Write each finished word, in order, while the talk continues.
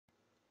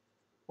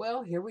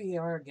Well, here we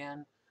are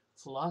again,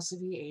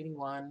 Philosophy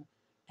 81,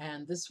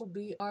 and this will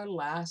be our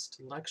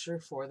last lecture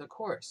for the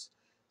course.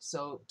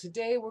 So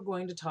today we're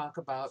going to talk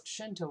about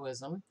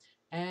Shintoism,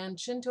 and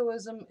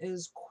Shintoism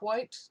is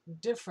quite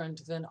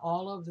different than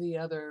all of the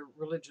other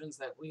religions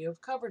that we have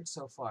covered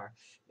so far.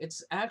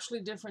 It's actually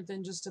different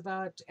than just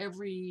about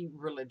every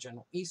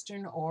religion,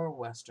 Eastern or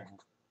Western.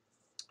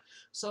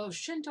 So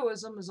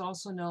Shintoism is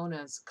also known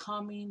as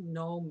Kami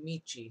no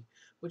Michi,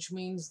 which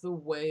means the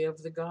way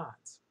of the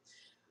gods.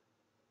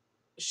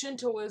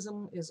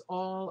 Shintoism is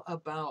all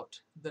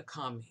about the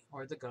kami,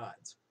 or the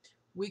gods.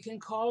 We can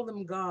call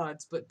them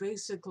gods, but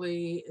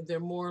basically they're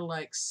more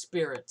like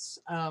spirits,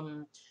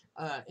 in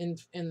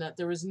that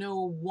there is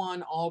no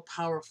one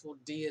all-powerful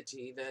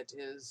deity that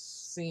is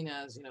seen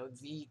as,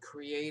 the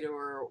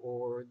creator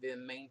or the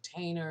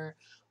maintainer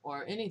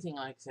or anything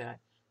like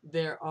that.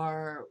 There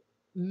are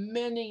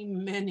many,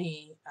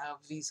 many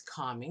of these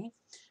kami.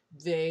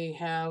 They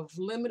have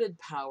limited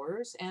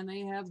powers and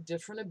they have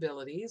different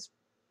abilities,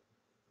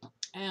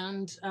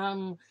 and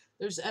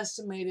there's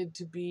estimated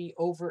to be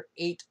over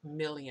 8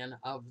 million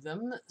of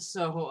them.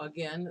 So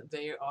again,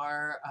 they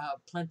are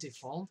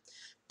plentiful.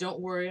 Don't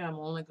worry, I'm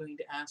only going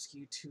to ask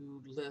you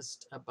to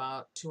list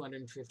about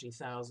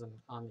 250,000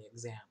 on the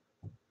exam.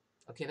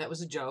 Okay, that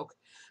was a joke.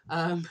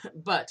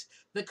 But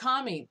the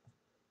kami,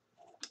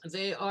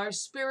 they are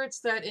spirits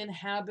that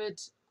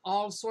inhabit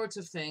all sorts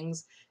of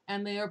things,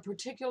 and they are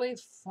particularly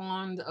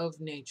fond of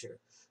nature.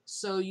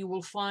 So you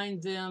will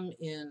find them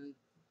in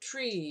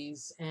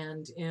trees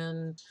and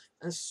in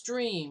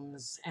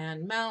streams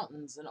and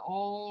mountains and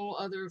all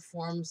other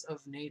forms of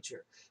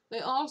nature. They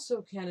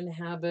also can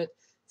inhabit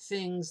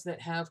things that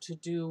have to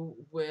do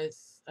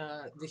with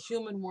the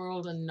human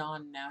world and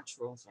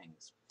non-natural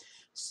things.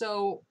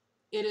 So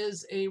it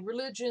is a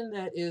religion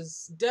that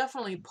is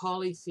definitely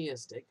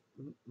polytheistic,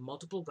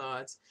 multiple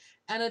gods,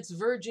 and it's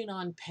verging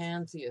on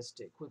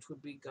pantheistic, which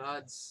would be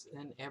gods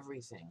and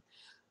everything,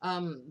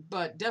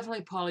 but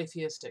definitely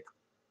polytheistic.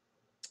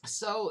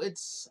 So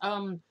it's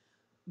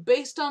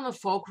based on the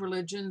folk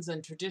religions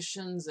and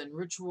traditions and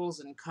rituals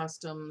and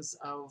customs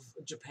of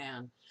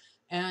Japan.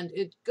 And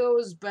it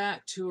goes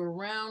back to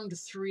around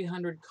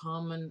 300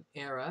 Common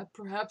Era,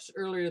 perhaps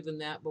earlier than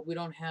that, but we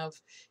don't have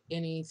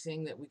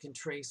anything that we can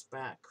trace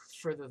back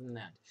further than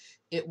that.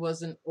 It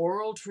was an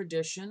oral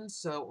tradition,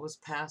 so it was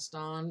passed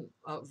on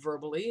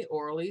verbally,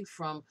 orally,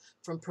 from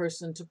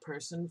person to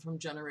person, from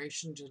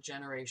generation to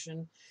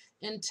generation,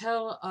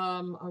 until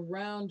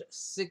around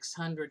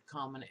 600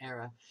 Common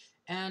Era.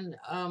 And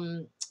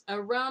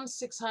around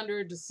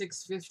 600 to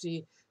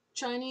 650,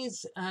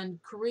 Chinese and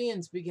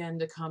Koreans began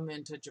to come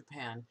into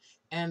Japan,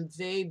 and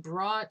they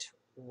brought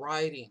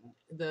writing.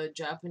 The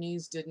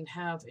Japanese didn't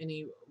have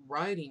any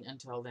writing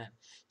until then.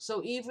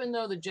 So even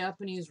though the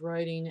Japanese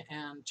writing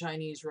and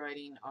Chinese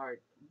writing are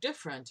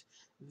different,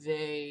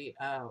 they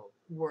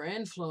were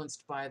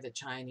influenced by the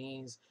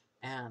Chinese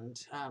and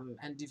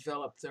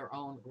developed their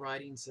own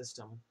writing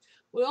system.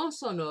 We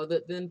also know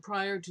that then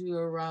prior to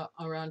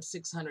around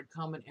 600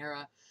 Common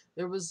Era,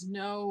 there was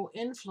no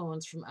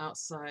influence from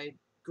outside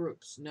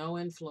groups, no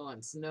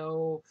influence,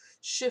 no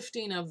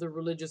shifting of the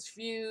religious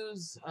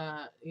views.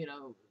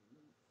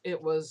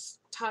 It was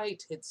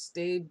tight, it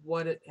stayed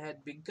what it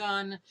had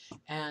begun,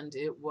 and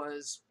it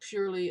was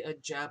purely a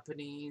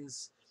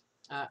Japanese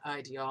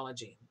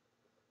ideology.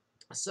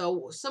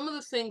 So some of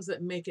the things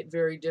that make it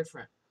very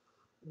different.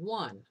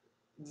 One,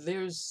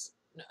 there's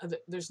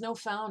there's no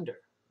founder,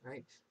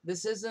 right?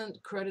 This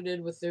isn't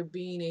credited with there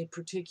being a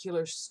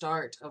particular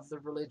start of the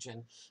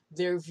religion.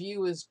 Their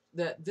view is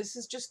that this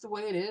is just the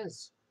way it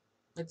is.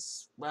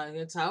 It's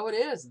how it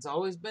is. It's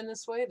always been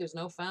this way. There's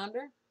no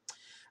founder.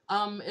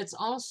 It's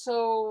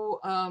also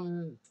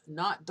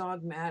not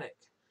dogmatic.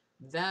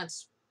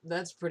 That's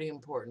that's pretty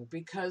important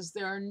because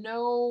there are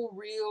no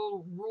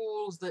real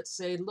rules that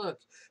say, look,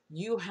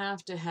 you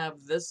have to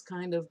have this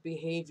kind of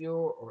behavior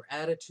or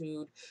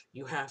attitude.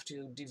 You have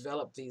to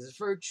develop these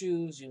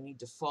virtues. You need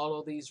to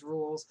follow these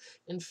rules.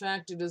 In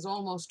fact, it is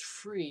almost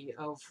free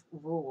of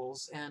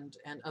rules and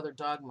other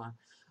dogma.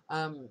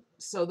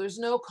 So there's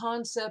no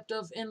concept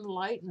of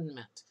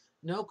enlightenment,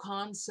 no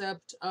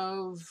concept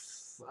of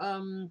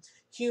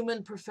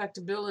human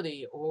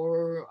perfectibility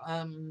or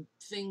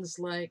things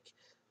like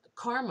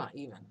karma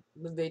even.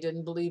 They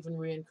didn't believe in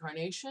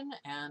reincarnation,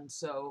 and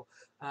so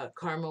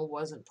karma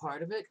wasn't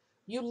part of it.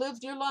 You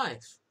lived your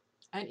life.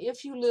 And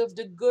if you lived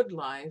a good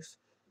life,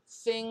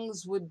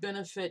 things would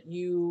benefit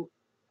you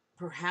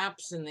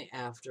perhaps in the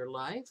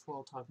afterlife.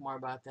 We'll talk more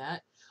about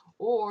that.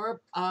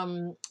 Or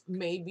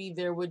maybe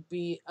there would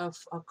be a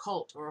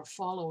cult or a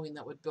following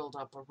that would build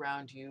up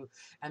around you,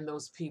 and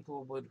those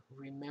people would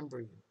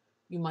remember you.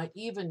 You might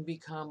even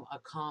become a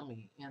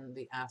kami in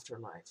the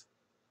afterlife.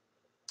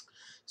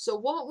 So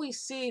what we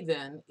see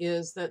then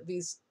is that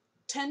these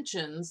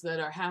tensions that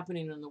are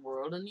happening in the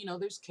world, and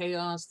there's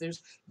chaos,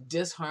 there's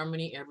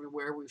disharmony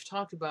everywhere. We've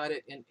talked about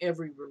it in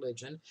every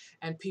religion,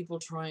 and people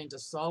trying to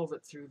solve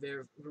it through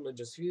their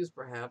religious views,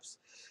 perhaps.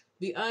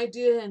 The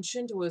idea in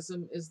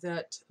Shintoism is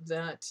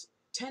that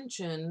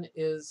tension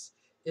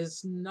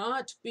is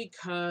not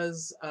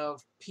because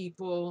of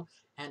people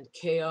and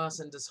chaos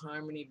and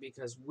disharmony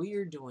because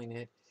we're doing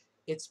it.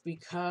 It's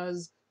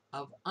because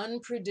of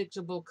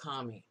unpredictable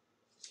kami.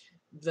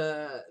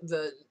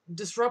 The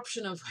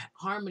disruption of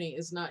harmony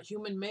is not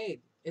human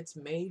made. It's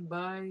made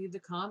by the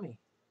kami.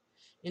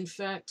 In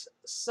fact,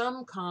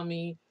 some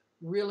kami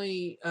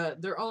really,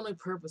 their only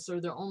purpose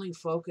or their only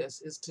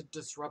focus is to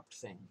disrupt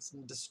things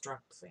and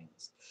destruct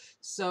things.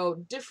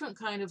 So different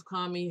kind of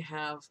kami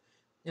have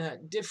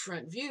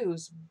different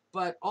views,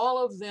 but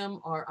all of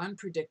them are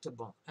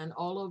unpredictable and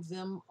all of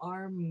them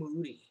are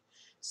moody.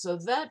 So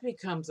that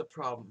becomes a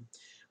problem.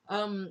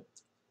 Um,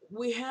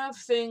 we have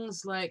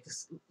things like,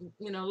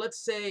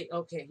 let's say,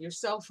 okay, your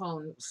cell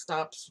phone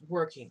stops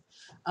working.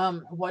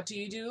 What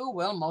do?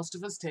 Well, most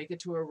of us take it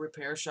to a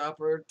repair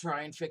shop or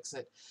try and fix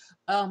it.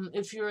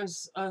 If you're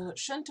a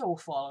Shinto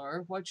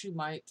follower, what you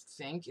might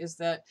think is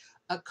that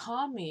a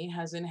kami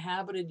has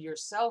inhabited your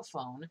cell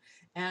phone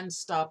and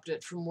stopped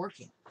it from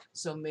working.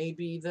 So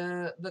maybe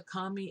the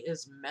kami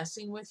is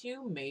messing with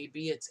you,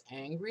 maybe it's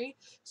angry.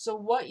 So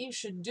what you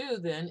should do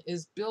then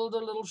is build a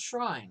little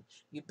shrine.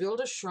 You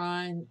build a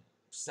shrine,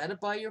 set it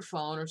by your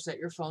phone or set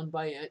your phone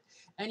by it,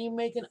 and you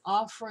make an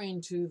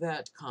offering to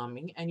that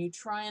kami and you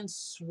try and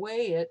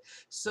sway it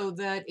so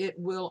that it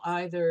will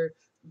either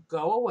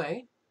go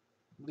away,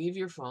 leave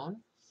your phone,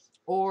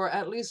 or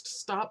at least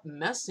stop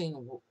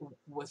messing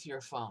with your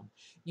phone.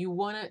 You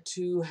want it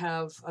to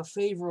have a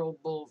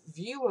favorable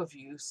view of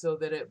you so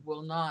that it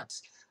will not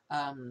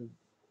um,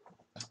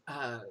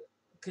 uh,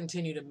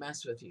 continue to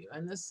mess with you.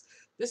 And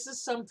this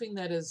is something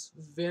that is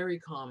very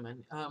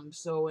common.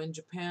 So in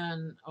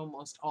Japan,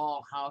 almost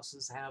all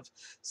houses have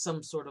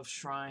some sort of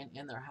shrine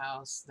in their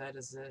house that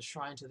is a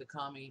shrine to the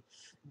kami.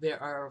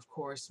 There are, of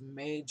course,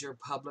 major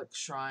public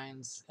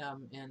shrines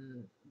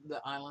in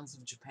the islands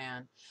of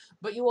Japan,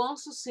 but you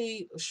also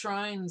see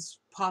shrines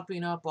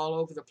popping up all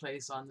over the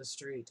place on the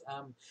street.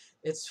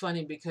 It's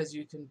funny because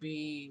you can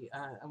be,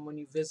 and when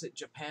you visit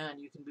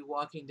Japan, you can be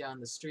walking down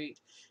the street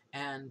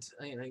and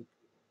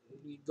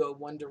you go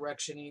one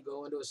direction, you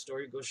go into a store,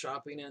 you go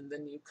shopping, and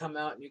then you come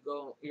out and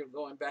you're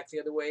going back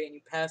the other way, and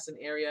you pass an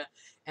area,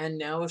 and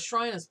now a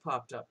shrine has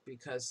popped up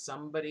because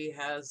somebody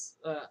has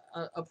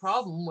a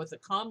problem with a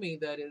kami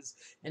that is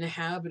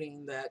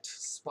inhabiting that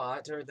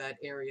spot or that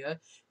area,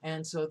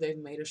 and so they've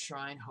made a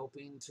shrine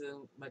hoping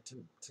to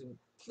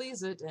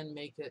please it and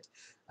make it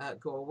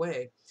go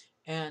away.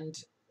 And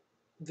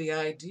the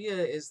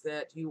idea is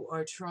that you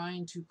are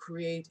trying to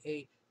create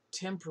a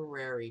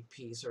temporary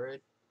peace or a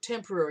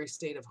temporary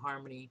state of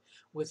harmony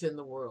within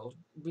the world,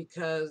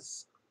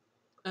 because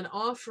an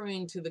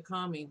offering to the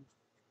kami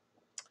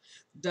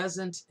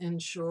doesn't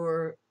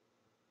ensure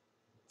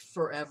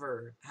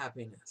forever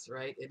happiness,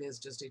 right? It is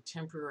just a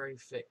temporary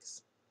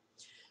fix.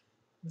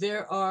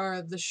 There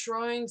are the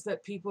shrines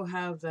that people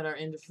have that are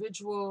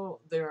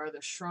individual. There are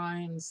the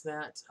shrines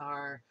that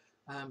are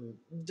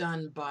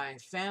done by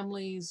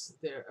families.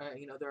 There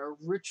are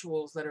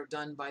rituals that are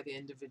done by the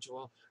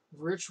individual,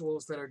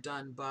 rituals that are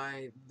done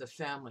by the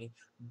family,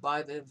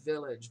 by the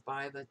village,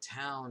 by the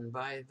town,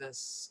 by the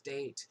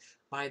state,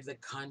 by the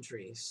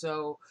country.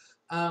 So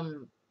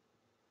um,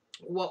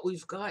 what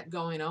we've got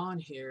going on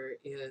here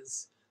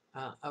is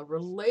a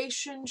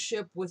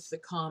relationship with the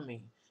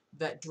kami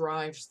that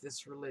drives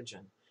this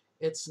religion.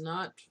 It's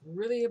not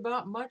really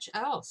about much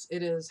else.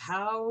 It is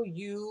how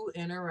you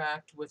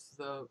interact with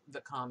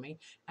the kami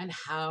and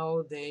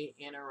how they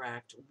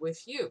interact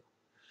with you.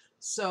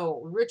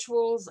 So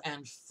rituals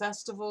and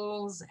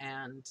festivals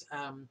and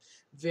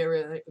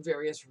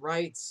various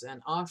rites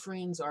and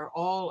offerings are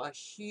all a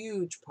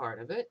huge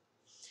part of it.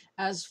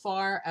 As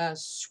far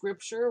as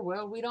scripture,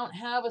 well, we don't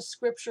have a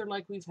scripture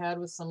like we've had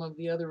with some of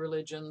the other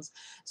religions.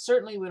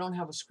 Certainly, we don't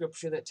have a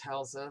scripture that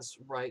tells us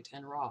right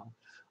and wrong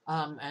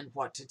and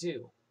what to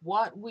do.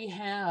 What we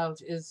have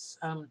is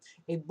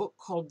a book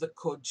called the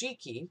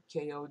Kojiki,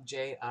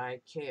 Kojiki,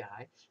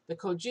 the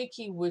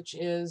Kojiki, which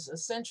is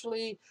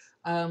essentially,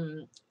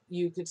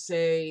 you could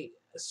say,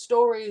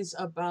 stories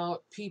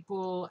about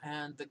people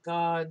and the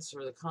gods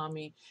or the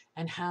kami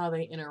and how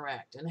they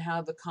interact and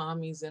how the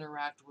kamis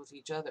interact with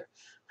each other,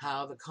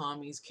 how the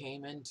kamis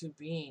came into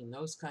being,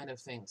 those kind of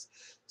things.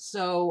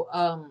 So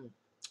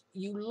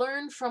you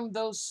learn from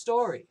those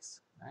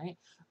stories, right?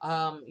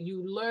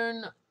 You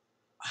learn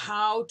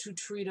how to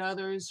treat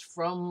others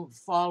from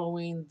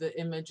following the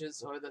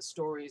images or the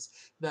stories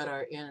that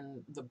are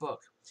in the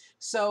book.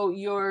 So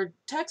your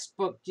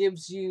textbook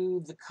gives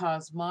you the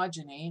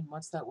cosmogony.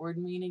 What's that word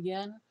mean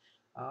again?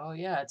 Oh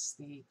yeah, it's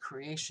the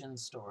creation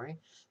story.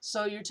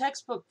 So your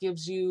textbook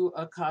gives you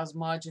a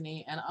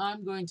cosmogony, and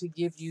I'm going to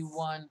give you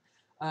one.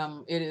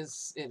 It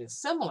is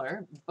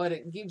similar, but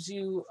it gives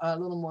you a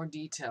little more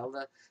detail.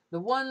 The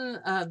one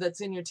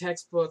that's in your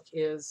textbook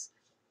is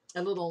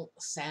a little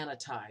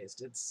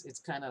sanitized.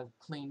 It's kind of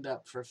cleaned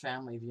up for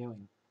family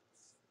viewing.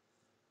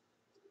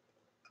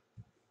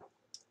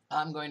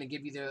 I'm going to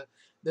give you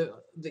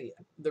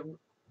the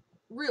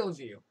real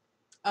view.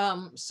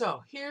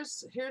 So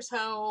here's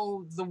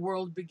how the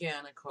world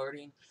began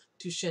according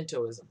to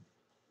Shintoism.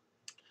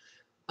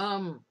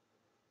 Um,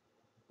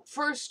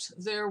 First,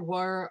 there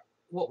were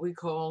what we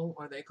call,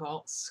 or they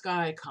call,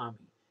 sky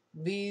kami.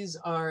 These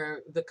are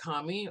the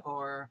kami,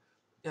 or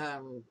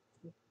um,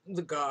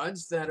 the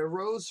gods that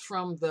arose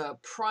from the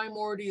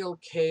primordial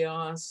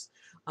chaos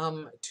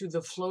to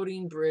the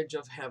floating bridge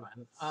of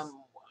heaven.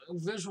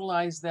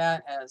 Visualize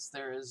that as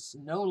there is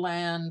no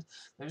land,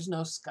 there's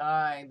no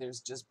sky,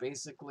 there's just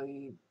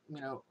basically,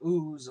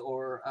 ooze,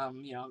 or,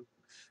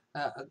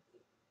 uh,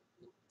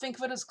 think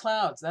of it as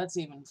clouds, that's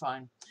even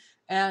fine.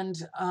 And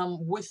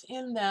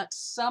within that,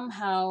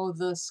 somehow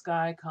the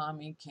sky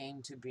kami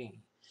came to be.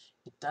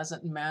 It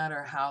doesn't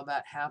matter how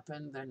that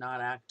happened. They're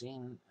not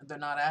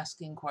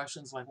asking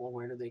questions like, well,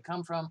 where did they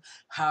come from?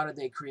 How did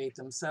they create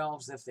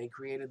themselves? If they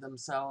created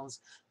themselves,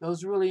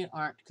 those really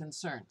aren't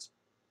concerns.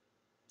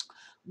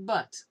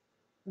 But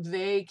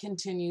they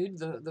continued,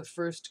 the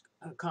first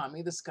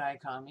kami, the sky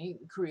kami,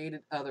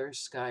 created other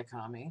sky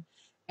kami,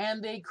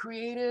 and they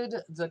created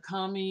the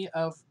kami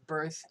of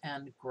birth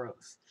and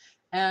growth.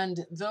 And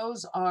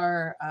those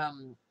are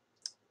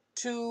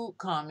two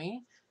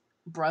kami,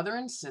 brother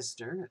and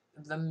sister.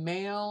 The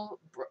male,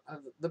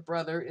 the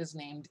brother is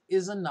named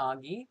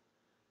Izanagi,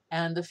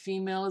 and the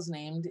female is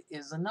named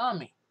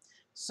Izanami.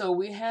 So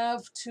we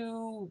have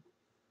two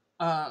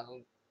uh,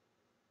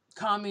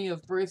 kami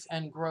of birth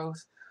and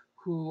growth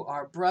who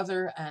are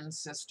brother and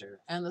sister.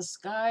 And the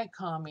sky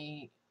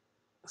kami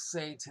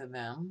say to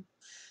them,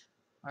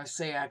 or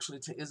say actually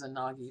to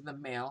Izanagi, the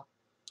male,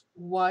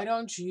 why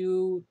don't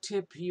you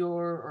tip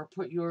your, or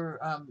put your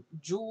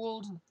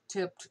jeweled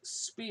tipped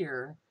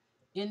spear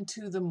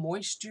into the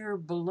moisture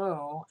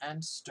below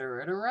and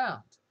stir it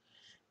around?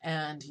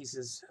 And he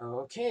says,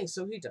 okay,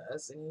 so he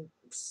does, and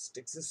he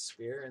sticks his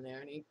spear in there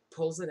and he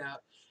pulls it out.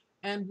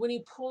 And when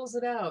he pulls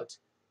it out,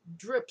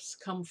 drips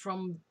come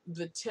from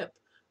the tip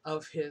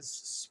of his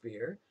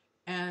spear,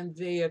 and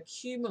they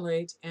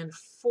accumulate and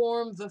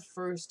form the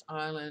first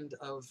island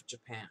of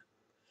Japan.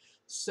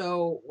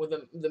 So, or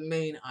the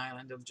main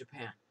island of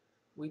Japan.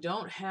 We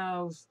don't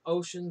have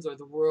oceans or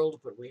the world,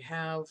 but we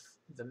have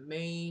the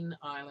main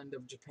island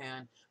of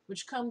Japan,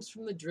 which comes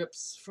from the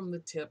drips from the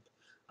tip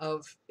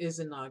of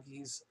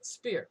Izanagi's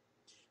spear.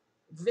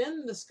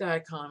 Then the sky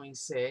kami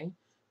say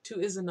to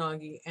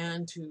Izanagi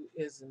and to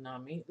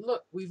Izanami,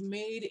 look, we've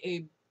made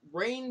a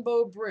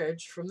rainbow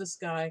bridge from the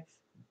sky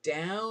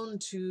down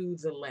to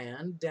the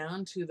land,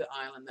 down to the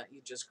island that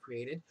you just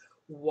created.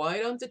 Why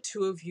don't the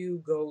two of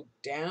you go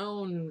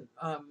down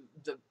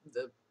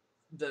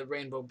the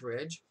rainbow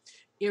bridge,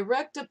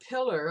 erect a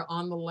pillar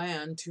on the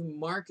land to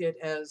mark it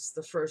as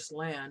the first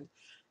land,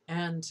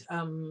 and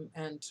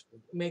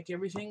make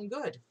everything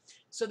good?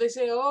 So they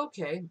say, oh,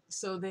 okay.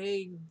 So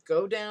they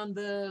go down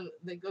the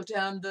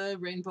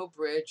rainbow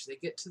bridge. They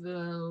get to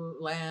the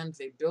land.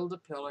 They build a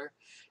pillar,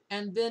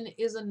 and then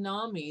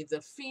Izanami,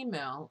 the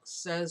female,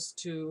 says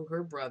to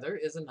her brother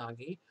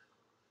Izanagi,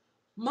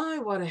 "My,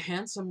 what a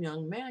handsome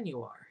young man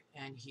you are."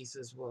 And he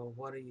says, "Well,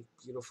 what a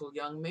beautiful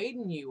young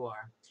maiden you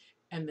are."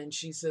 And then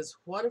she says,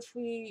 "What if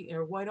we,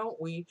 or why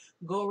don't we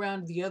go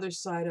around the other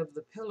side of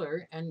the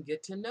pillar and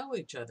get to know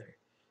each other?"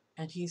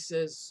 And he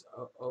says,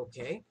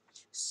 "Okay."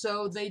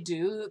 So they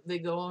do. They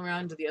go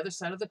around to the other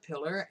side of the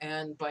pillar,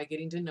 and by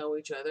getting to know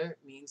each other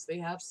means they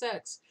have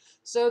sex.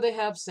 So they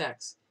have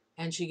sex.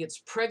 And she gets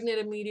pregnant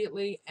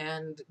immediately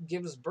and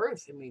gives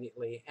birth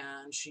immediately.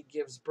 And she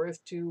gives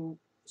birth to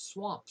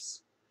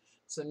swamps.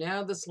 So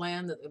now this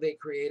land that they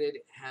created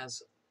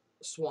has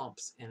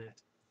swamps in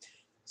it.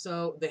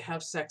 So they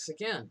have sex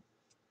again.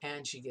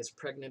 And she gets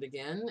pregnant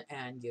again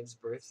and gives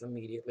birth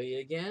immediately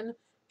again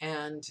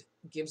and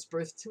gives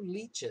birth to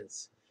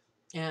leeches.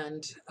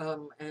 And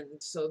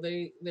so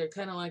they're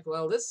kind of like,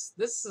 well, this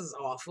is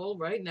awful,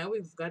 right? Now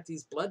we've got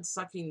these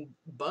blood-sucking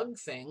bug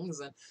things,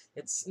 and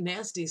it's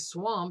nasty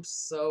swamps.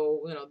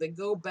 So they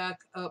go back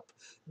up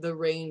the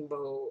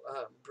rainbow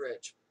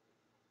bridge.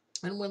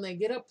 And when they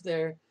get up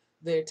there,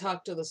 they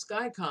talk to the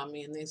sky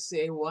kami and they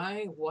say,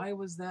 why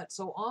was that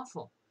so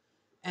awful?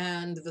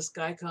 And the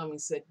sky kami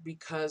said,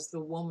 because the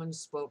woman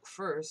spoke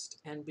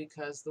first and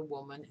because the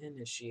woman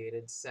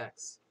initiated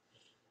sex.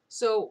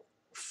 So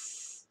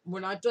we're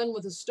not done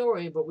with the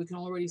story, but we can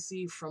already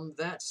see from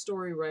that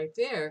story right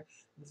there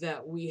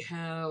that we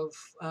have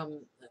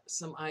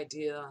some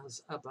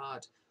ideas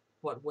about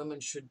what women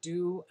should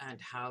do and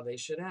how they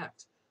should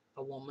act.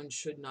 A woman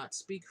should not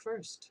speak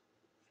first.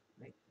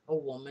 Right? A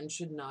woman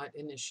should not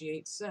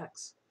initiate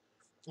sex.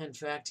 In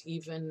fact,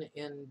 even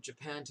in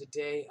Japan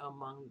today,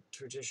 among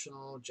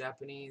traditional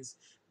Japanese,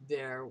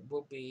 there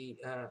will be,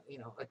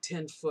 a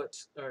 10-foot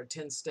or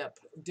 10-step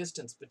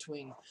distance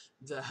between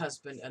the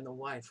husband and the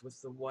wife, with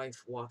the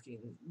wife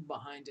walking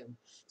behind him,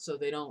 so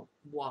they don't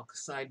walk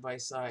side by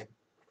side.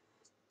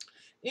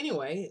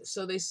 Anyway,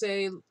 so they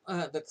say,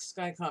 the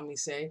sky kami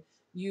say,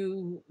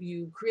 you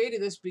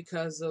created this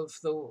because of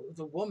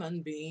the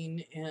woman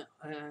being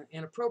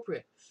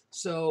inappropriate.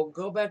 So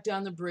go back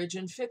down the bridge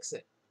and fix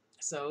it.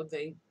 So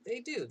they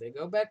do. They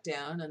go back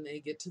down and they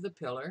get to the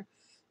pillar,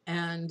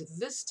 and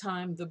this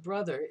time the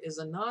brother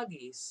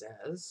Izanagi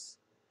says,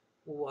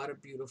 what a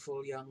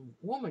beautiful young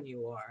woman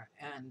you are.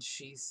 And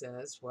she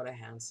says, what a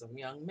handsome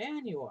young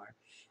man you are.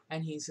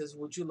 And he says,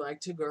 would you like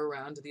to go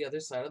around to the other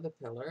side of the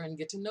pillar and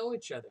get to know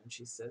each other? And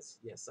she says,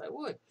 yes, I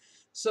would.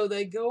 So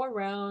they go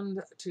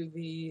around to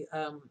the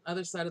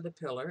other side of the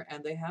pillar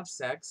and they have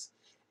sex.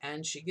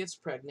 And she gets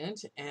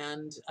pregnant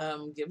and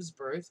gives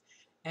birth.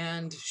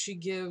 And she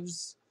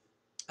gives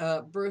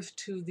birth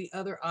to the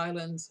other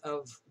islands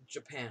of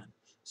Japan.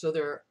 So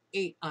there are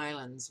 8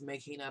 islands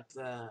making up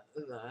the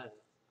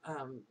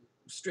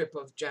strip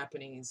of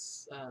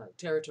Japanese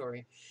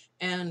territory,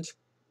 and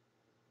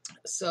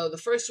so the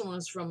first one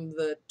is from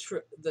the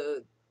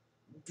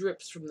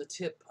drips from the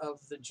tip of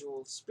the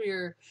jeweled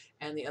spear,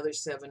 and the other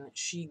 7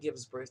 she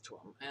gives birth to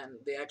them, and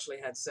they actually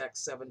had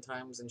sex 7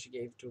 times, and she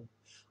gave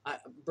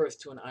birth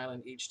to an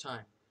island each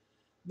time.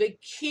 They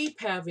keep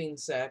having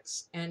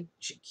sex, and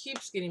she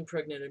keeps getting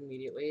pregnant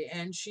immediately,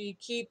 and she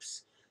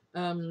keeps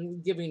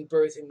giving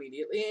birth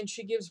immediately, and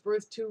she gives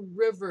birth to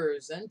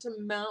rivers and to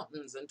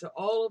mountains and to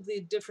all of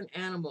the different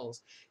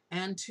animals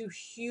and to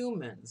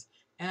humans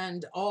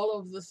and all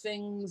of the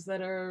things that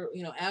are,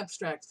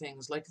 abstract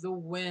things like the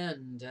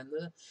wind and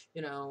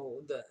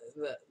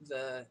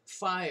the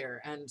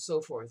fire and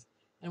so forth.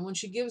 And when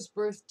she gives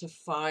birth to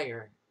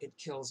fire, it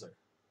kills her.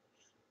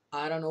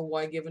 I don't know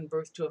why giving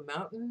birth to a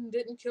mountain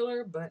didn't kill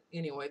her, but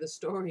anyway, the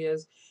story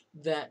is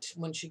that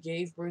when she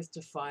gave birth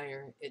to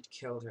fire, it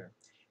killed her.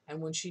 And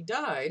when she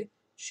died,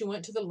 she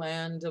went to the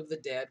land of the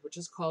dead, which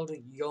is called a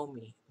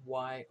Yomi,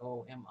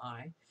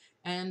 Yomi.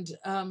 And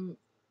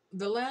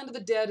the land of the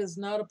dead is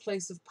not a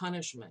place of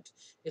punishment.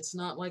 It's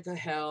not like a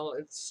hell.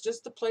 It's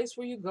just the place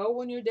where you go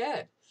when you're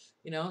dead.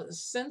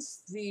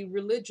 Since the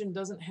religion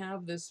doesn't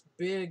have this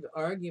big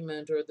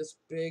argument or this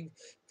big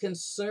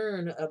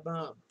concern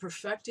about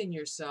perfecting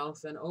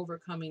yourself and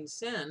overcoming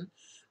sin,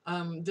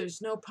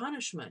 there's no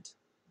punishment,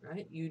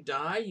 right? You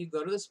die, you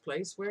go to this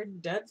place where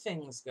dead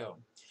things go.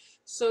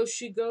 So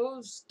she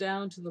goes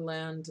down to the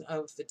land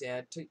of the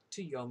dead, to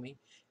Yomi,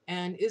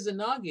 and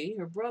Izanagi,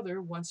 her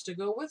brother, wants to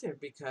go with her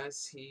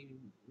because he,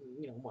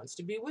 wants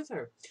to be with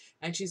her.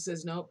 And she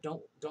says, nope,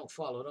 don't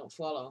follow, don't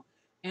follow.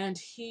 And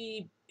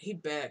he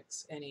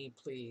begs and he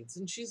pleads,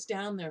 and she's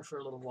down there for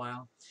a little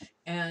while,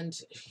 and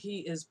he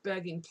is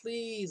begging,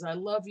 please, I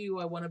love you,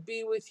 I want to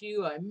be with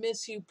you, I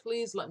miss you,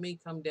 please let me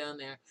come down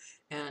there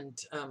and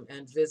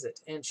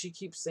visit. And she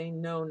keeps saying,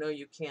 no, no,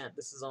 you can't.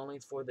 This is only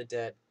for the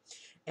dead,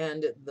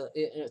 and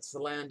it's the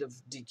land of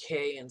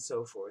decay and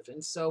so forth.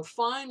 And so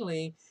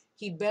finally,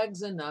 he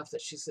begs enough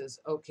that she says,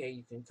 okay,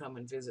 you can come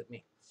and visit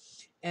me.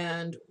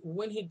 And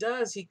when he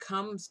does, he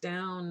comes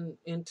down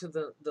into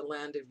the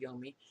land of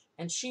Yomi,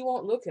 and she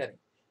won't look at him.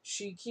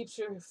 She keeps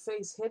her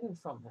face hidden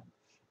from him.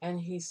 And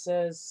he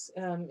says,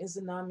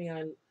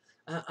 Izanami,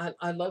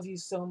 I love you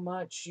so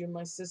much. You're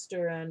my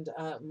sister and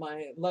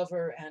my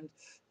lover, and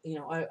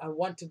I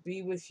want to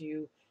be with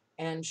you.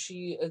 And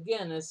she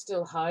again is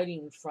still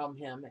hiding from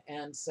him.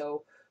 And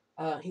so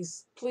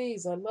he's,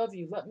 please, I love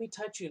you. Let me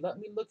touch you. Let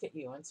me look at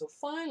you. And so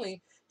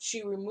finally,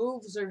 she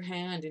removes her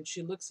hand and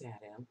she looks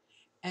at him,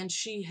 and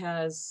she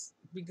has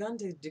begun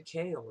to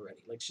decay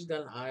already. Like she's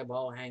got an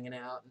eyeball hanging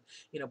out,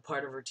 and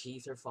part of her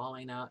teeth are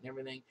falling out and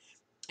everything.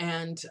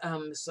 And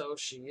so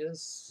she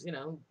is,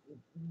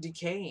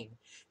 decaying.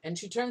 And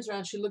she turns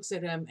around, she looks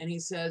at him, and he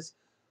says,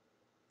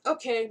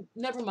 okay,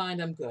 never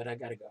mind, I'm good, I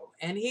gotta go.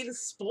 And he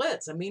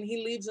splits. I mean,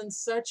 he leaves in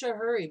such a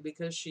hurry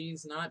because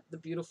she's not the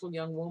beautiful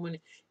young woman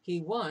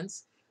he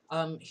wants.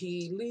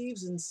 He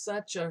leaves in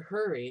such a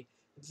hurry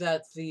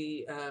that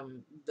the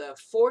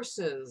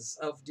forces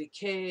of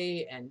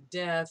decay and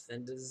death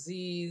and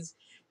disease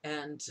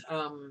and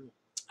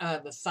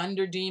the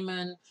thunder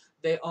demon,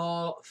 they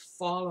all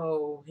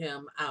follow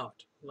him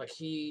out. Like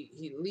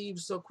he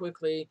leaves so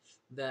quickly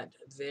that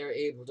they're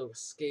able to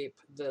escape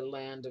the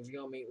land of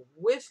Yomi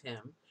with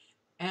him,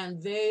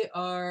 and they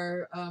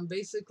are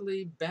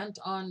basically bent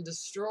on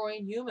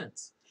destroying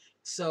humans.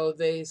 So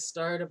they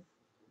start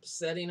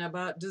setting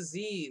about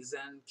disease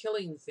and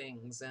killing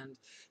things and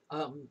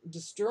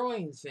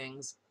destroying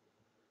things.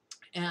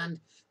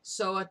 And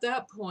so at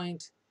that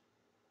point,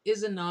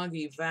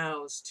 Izanagi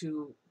vows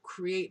to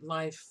create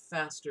life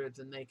faster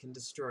than they can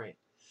destroy it.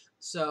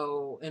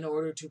 So, in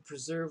order to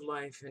preserve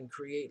life and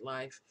create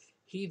life,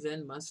 he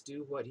then must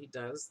do what he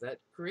does that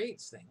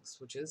creates things,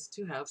 which is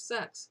to have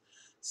sex.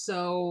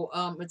 So,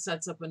 it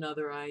sets up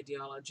another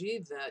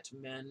ideology that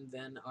men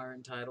then are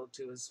entitled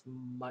to as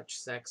much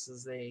sex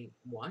as they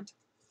want.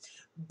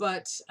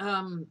 But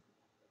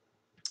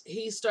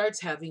he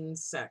starts having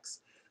sex.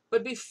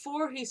 But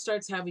before he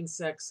starts having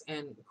sex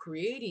and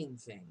creating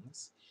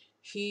things,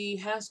 he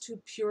has to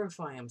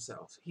purify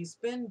himself. He's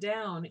been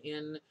down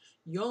in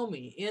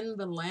Yomi, in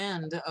the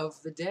land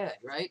of the dead,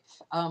 right?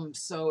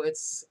 So it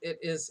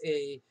is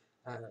a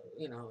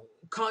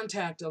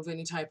contact of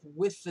any type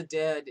with the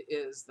dead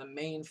is the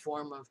main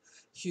form of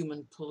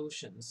human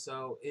pollution.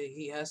 So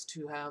he has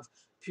to have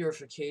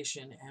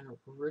purification and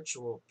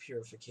ritual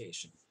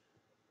purification.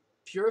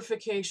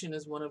 Purification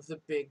is one of the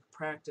big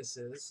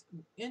practices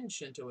in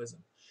Shintoism.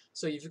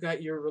 So you've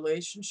got your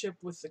relationship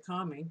with the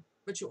kami,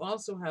 but you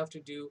also have to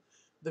do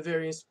the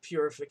various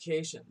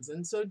purifications.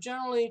 And so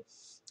generally,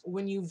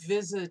 when you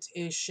visit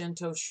a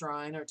Shinto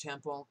shrine or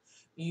temple,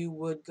 you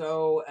would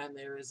go and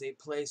there is a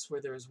place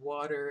where there's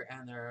water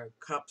and there are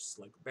cups,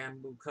 like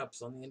bamboo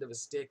cups on the end of a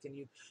stick, and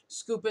you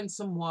scoop in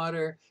some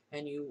water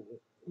and you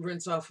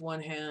rinse off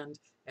one hand,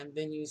 and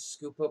then you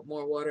scoop up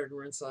more water and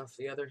rinse off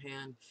the other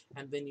hand,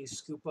 and then you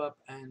scoop up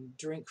and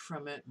drink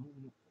from it,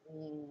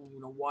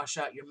 wash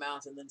out your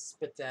mouth and then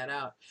spit that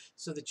out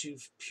so that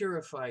you've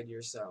purified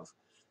yourself.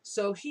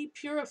 So he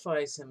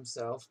purifies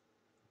himself,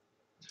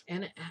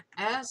 and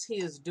as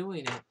he is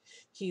doing it,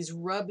 he's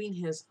rubbing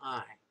his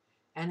eye.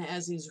 And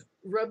as he's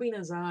rubbing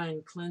his eye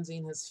and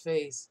cleansing his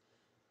face,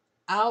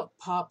 out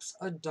pops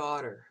a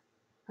daughter.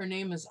 Her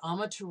name is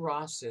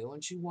Amaterasu,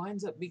 and she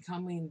winds up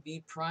becoming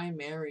the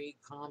primary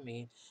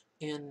kami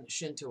in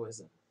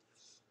Shintoism.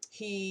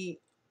 He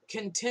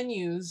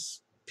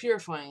continues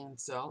purifying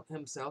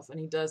himself, and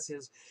he does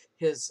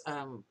his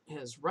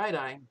right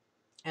eye,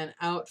 and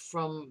out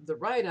from the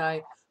right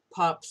eye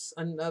pops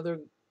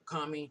another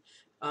kami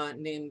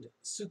named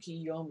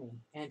Tsukiyomi,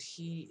 and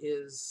he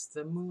is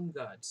the moon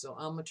god. So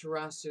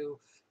Amaterasu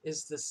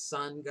is the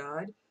sun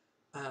god.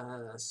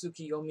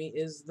 Tsukiyomi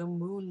is the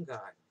moon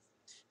god.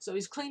 So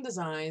he's cleaned his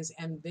eyes,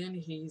 and then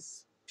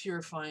he's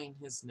purifying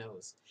his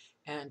nose.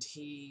 And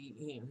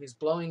he's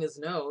blowing his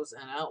nose,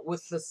 and out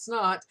with the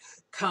snot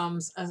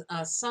comes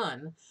a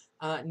son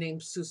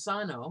named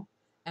Susanoo.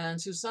 And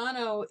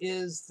Susanoo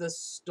is the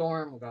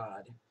storm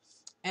god.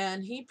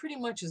 And he pretty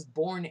much is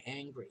born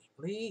angry.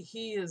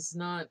 He is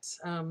not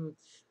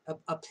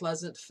a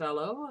pleasant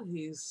fellow.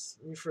 He's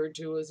referred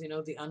to as,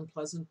 the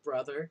unpleasant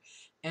brother.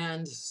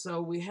 And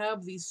so we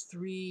have these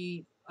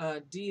three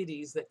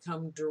deities that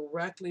come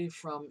directly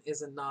from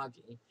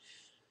Izanagi.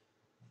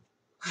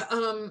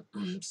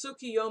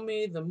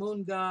 Tsukiyomi, the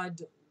moon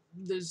god,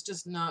 there's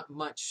just not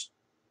much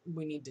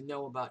we need to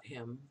know about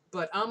him.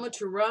 But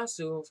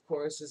Amaterasu, of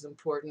course, is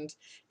important.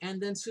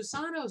 And then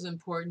Susanoo is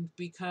important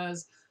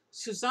because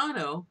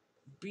Susanoo,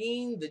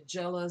 being the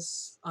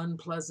jealous,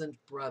 unpleasant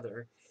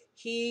brother,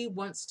 he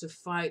wants to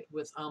fight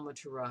with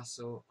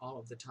Amaterasu all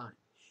of the time.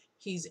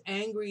 He's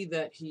angry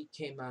that he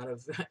came out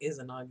of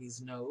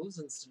Izanagi's nose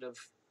instead of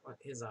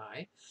his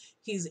eye.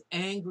 He's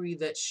angry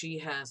that she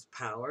has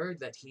power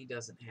that he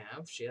doesn't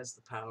have. She has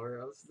the power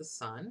of the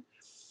sun.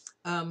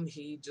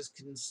 He just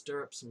can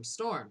stir up some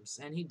storms,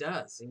 and he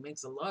does. He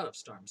makes a lot of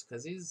storms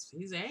because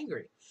he's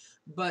angry.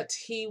 But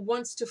he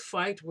wants to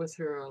fight with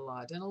her a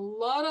lot. And a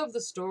lot of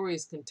the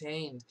stories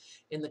contained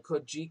in the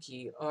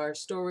Kojiki are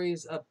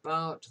stories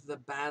about the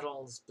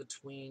battles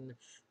between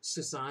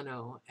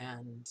Susanoo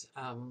and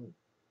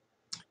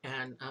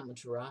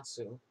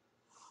Amaterasu.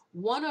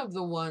 One of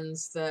the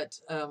ones that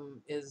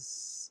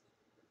is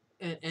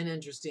an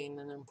interesting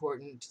and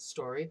important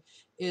story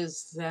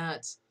is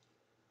that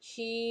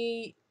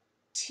he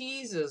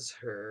teases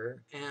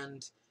her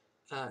and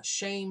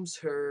shames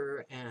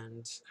her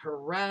and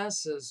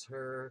harasses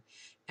her,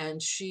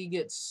 and she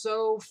gets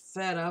so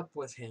fed up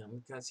with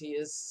him because he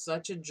is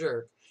such a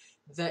jerk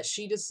that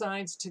she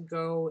decides to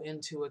go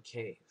into a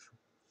cave.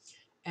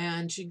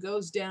 And she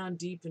goes down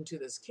deep into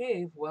this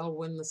cave. Well,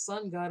 when the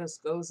sun goddess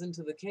goes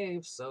into the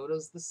cave, so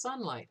does the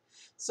sunlight.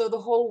 So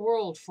the whole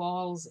world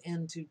falls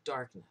into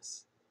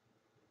darkness.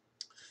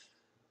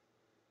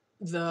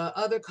 The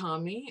other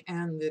kami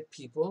and the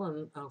people,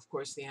 and of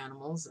course the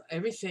animals,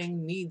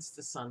 everything needs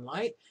the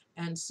sunlight.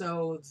 And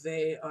so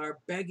they are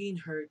begging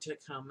her to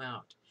come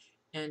out.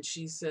 And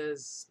she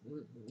says,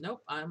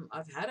 "Nope,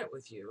 I've had it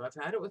with you. I've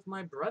had it with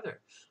my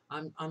brother.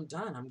 I'm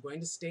done. I'm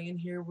going to stay in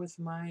here with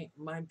my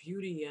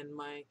beauty and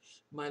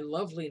my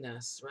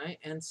loveliness," right?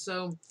 And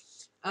so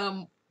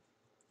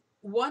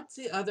what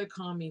the other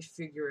kami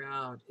figure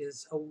out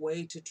is a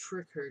way to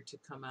trick her to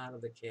come out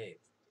of the cave.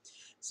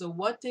 So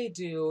what they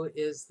do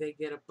is they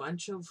get a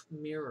bunch of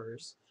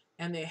mirrors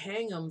and they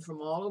hang them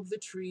from all of the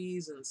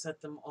trees and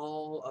set them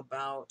all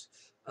about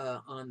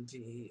on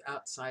the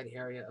outside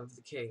area of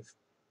the cave.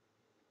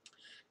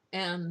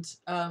 And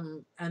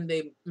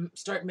they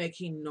start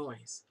making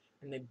noise,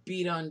 and they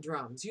beat on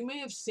drums. You may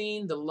have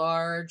seen the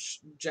large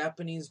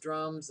Japanese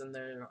drums, and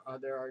there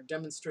are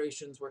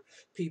demonstrations where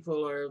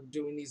people are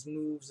doing these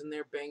moves and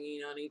they're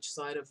banging on each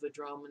side of the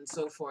drum and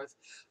so forth.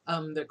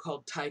 They're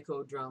called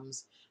taiko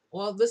drums.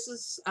 Well, this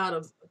is out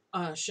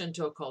of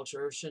Shinto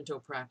culture, Shinto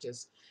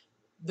practice.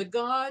 The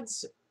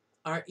gods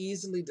are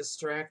easily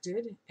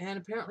distracted, and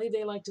apparently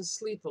they like to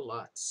sleep a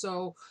lot.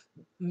 So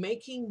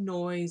making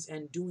noise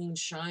and doing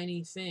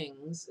shiny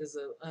things is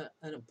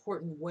an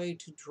important way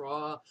to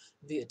draw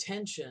the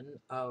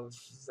attention of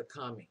the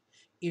kami.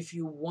 If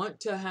you want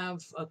to have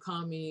a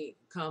kami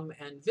come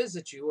and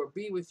visit you or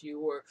be with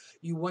you, or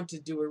you want to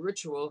do a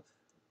ritual,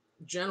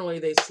 generally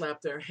they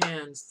slap their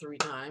hands 3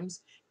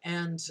 times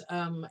and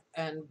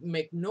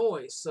make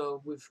noise.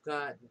 So we've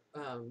got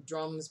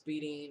drums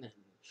beating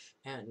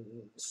and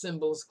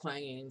cymbals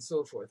clanging and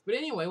so forth. But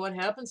anyway, what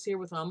happens here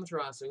with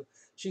Amaterasu,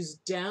 she's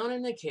down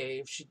in the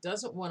cave. She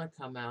doesn't want to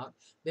come out.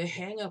 They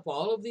hang up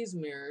all of these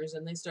mirrors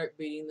and they start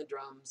beating the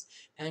drums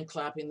and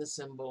clapping the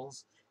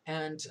cymbals.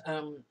 And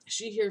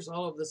she hears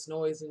all of this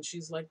noise and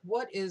she's like,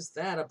 what is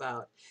that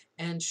about?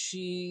 And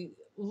she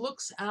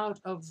looks out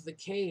of the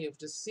cave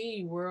to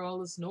see where all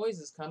this noise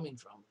is coming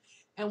from.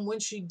 And when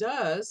she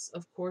does,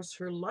 of course,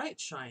 her light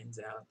shines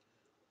out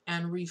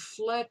and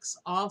reflects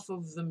off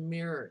of the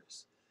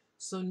mirrors.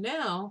 So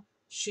now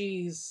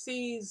she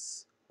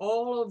sees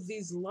all of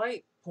these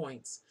light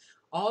points,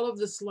 all of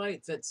this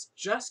light that's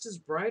just as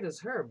bright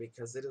as her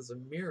because it is a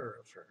mirror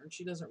of her. And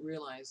she doesn't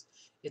realize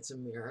it's a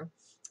mirror.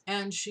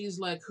 And she's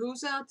like,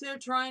 who's out there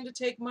trying to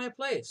take my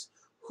place?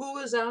 Who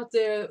is out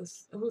there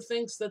who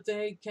thinks that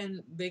they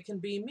can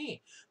be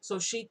me? So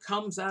she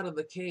comes out of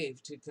the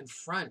cave to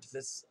confront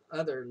this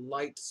other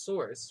light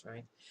source,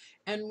 right?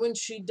 And when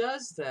she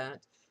does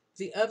that,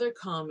 the other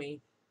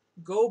kami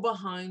go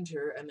behind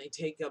her and they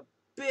take a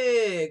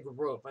big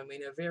rope, I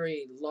mean a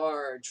very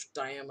large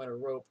diameter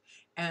rope,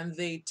 and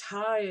they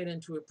tie it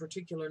into a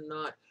particular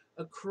knot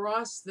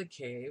across the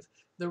cave.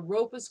 The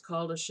rope is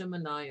called a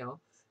shimanayo,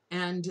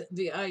 and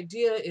the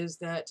idea is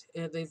that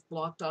they've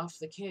blocked off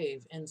the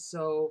cave, and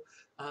so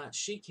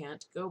she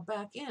can't go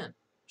back in.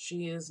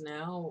 She is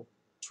now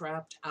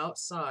trapped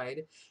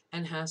outside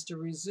and has to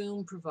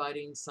resume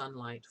providing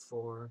sunlight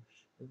for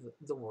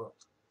the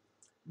world.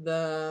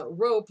 The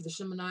rope, the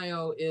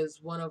shimanayo,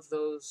 is one of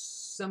those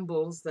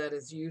symbols that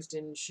is used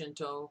in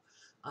Shintoism.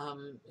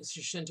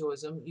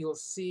 You'll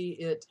see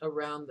it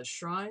around the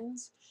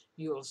shrines.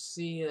 You'll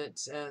see it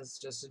as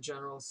just a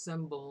general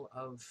symbol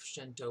of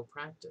Shinto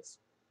practice.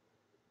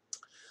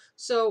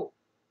 So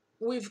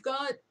we've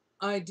got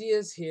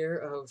ideas here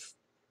of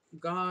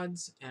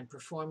gods and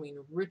performing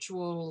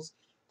rituals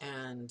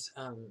and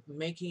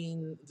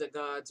making the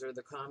gods or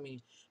the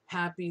kami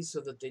happy so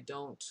that they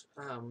don't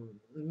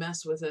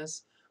mess with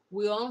us.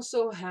 We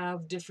also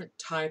have different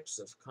types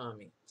of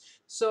kami.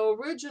 So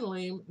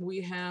originally we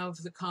have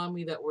the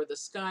kami that were the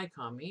sky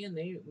kami, and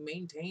they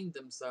maintained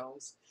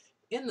themselves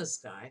in the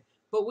sky,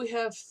 but we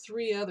have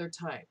three other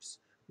types.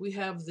 We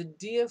have the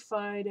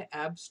deified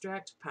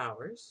abstract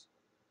powers,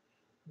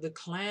 the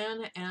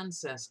clan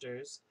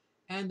ancestors,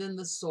 and then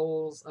the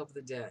souls of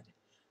the dead.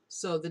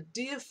 So the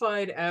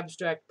deified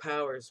abstract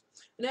powers.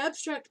 An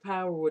abstract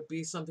power would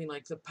be something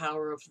like the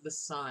power of the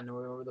sun,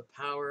 or the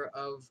power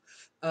of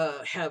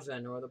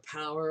heaven, or the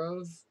power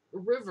of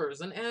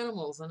rivers and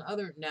animals and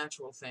other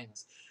natural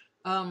things.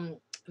 Um,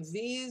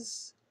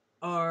 these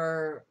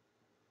are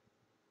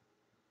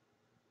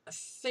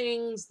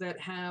things that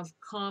have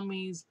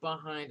commies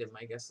behind them,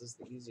 I guess is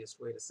the easiest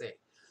way to say.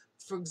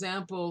 For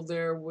example,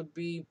 there would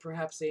be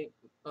perhaps a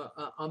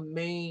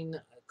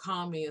main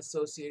kami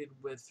associated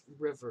with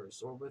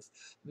rivers or with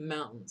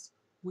mountains.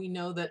 We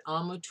know that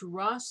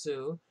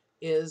Amaterasu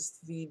is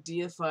the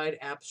deified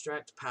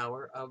abstract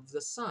power of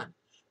the sun.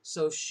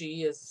 So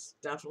she is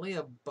definitely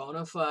a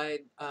bona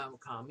fide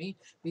kami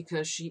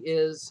because she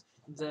is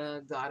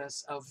the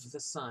goddess of the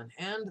sun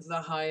and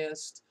the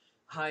highest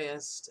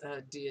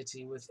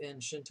deity within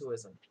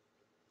Shintoism.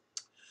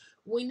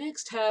 We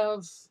next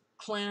have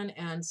clan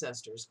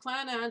ancestors.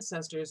 Clan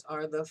ancestors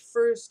are the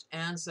first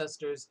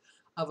ancestors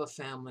of a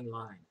family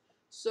line.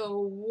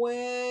 So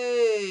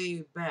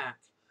way back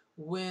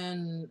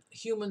when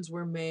humans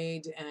were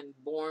made and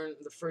born,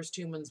 the first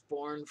humans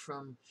born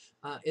from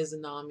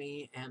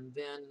Izanami, and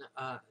then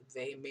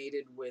they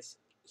mated with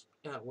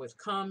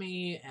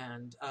kami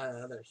and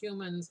other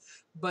humans,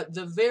 but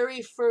the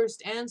very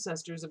first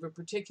ancestors of a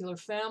particular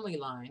family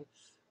line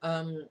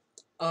um,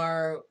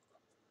 are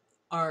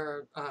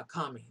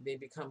kami. They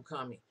become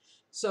kami.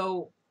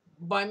 So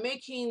by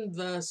making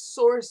the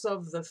source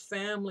of the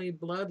family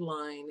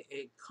bloodline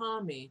a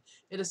kami,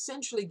 it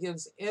essentially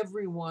gives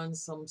everyone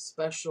some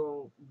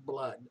special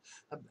blood,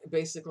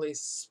 basically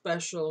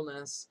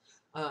specialness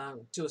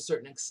to a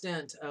certain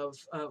extent of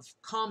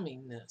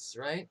kaminess,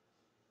 right?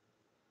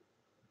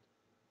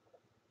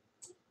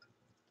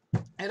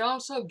 It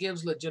also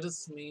gives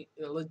legitimacy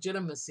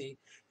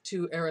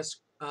to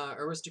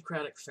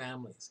aristocratic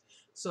families.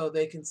 So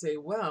they can say,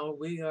 well,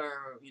 we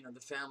are,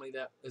 the family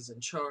that is in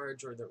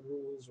charge or that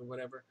rules or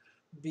whatever,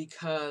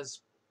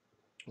 because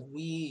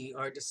we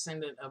are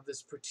descendant of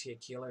this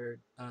particular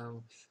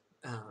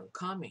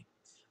kami.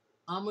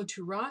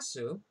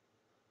 Amaterasu,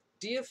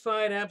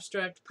 deified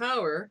abstract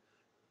power,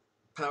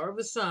 power of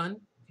the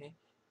sun, okay,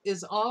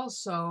 is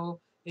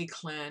also a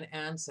clan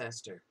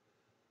ancestor.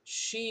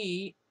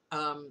 She,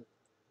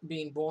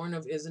 being born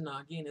of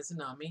Izanagi and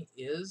Izanami,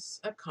 is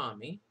a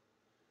kami,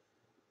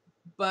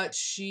 but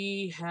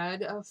she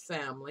had a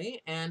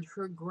family, and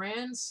her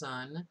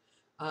grandson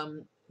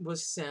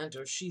was sent,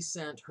 or she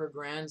sent her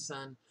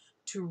grandson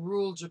to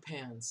rule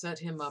Japan, set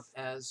him up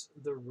as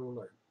the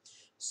ruler.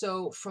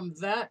 So from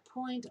that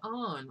point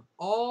on,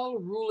 all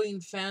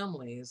ruling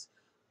families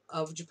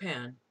of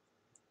Japan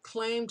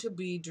claim to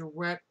be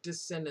direct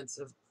descendants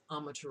of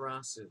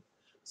Amaterasu.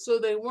 So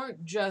they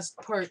weren't just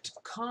part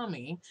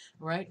kami,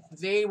 right?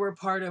 They were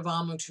part of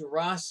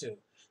Amaterasu.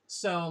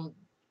 So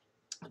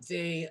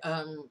they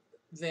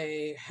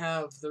they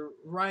have the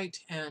right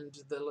and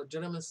the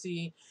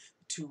legitimacy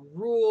to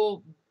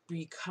rule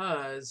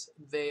because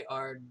they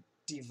are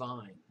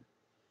divine.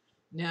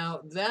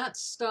 Now, that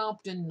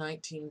stopped in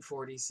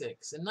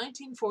 1946. In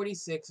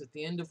 1946, at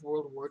the end of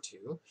World War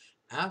II,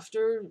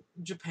 after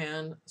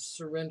Japan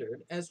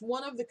surrendered, as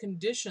one of the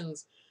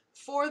conditions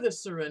for the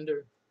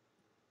surrender,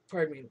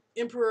 pardon me,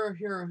 Emperor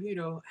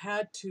Hirohito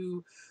had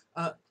to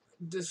uh,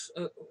 dis,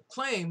 uh,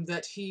 claim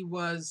that he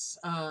was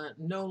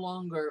no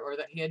longer, or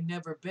that he had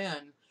never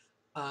been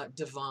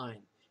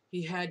divine.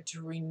 He had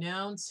to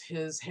renounce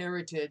his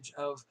heritage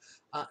of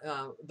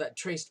that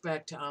traced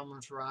back to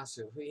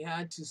Amaterasu. He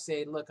had to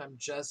say, "Look, I'm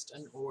just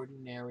an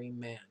ordinary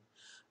man."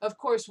 Of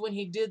course, when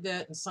he did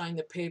that and signed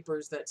the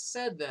papers that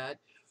said that,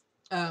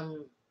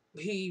 um,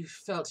 he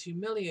felt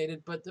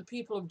humiliated, but the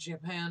people of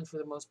Japan, for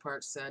the most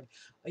part, said,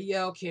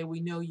 "Yeah, okay,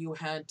 we know you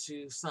had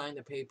to sign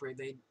the paper.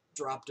 They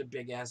dropped a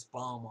big ass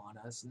bomb on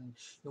us, and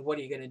what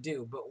are you going to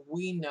do? But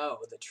we know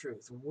the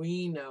truth.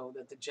 We know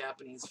that the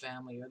Japanese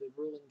family, or the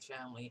ruling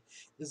family,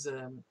 is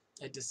a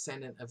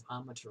descendant of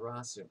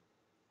Amaterasu."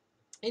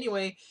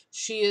 Anyway,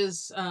 she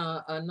is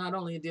not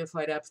only a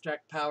deified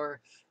abstract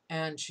power,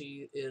 and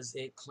she is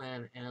a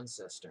clan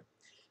ancestor.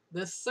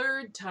 The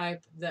third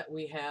type that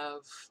we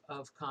have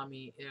of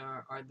kami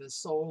are the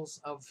souls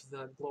of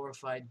the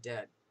glorified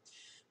dead.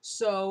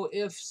 So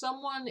if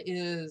someone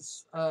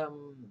is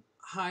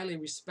highly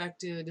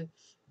respected,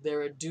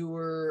 they're a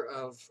doer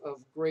of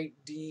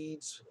great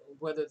deeds,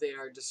 whether they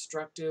are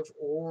destructive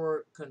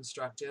or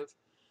constructive,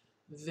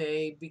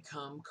 they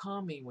become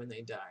kami when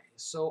they die.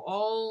 So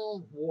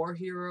all war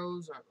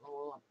heroes,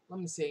 or let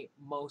me say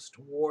most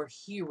war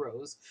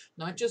heroes,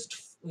 not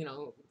just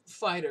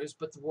fighters,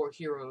 but the war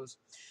heroes,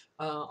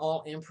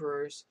 all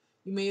emperors.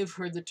 You may have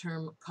heard the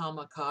term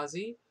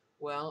kamikaze.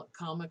 Well,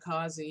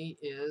 kamikaze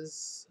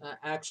is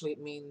actually,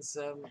 it means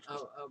a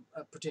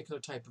particular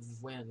type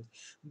of wind,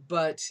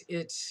 but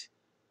it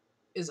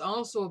is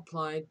also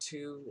applied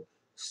to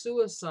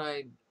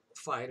suicide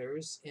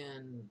fighters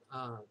in,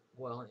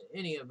 well,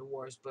 any of the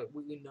wars, but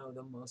we know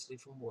them mostly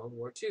from World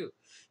War II.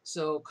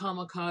 So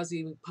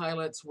kamikaze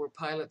pilots were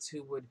pilots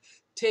who would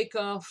take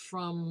off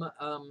from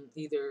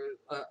either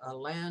a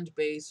land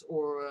base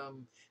or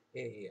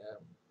a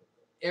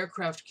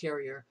aircraft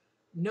carrier,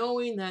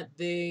 knowing that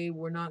they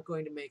were not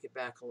going to make it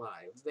back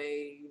alive.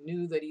 They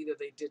knew that either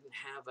they didn't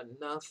have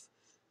enough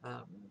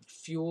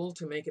fuel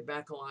to make it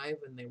back alive,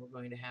 and they were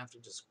going to have to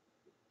just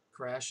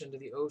crash into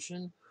the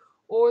ocean,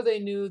 or they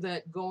knew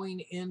that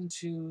going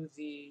into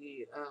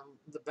the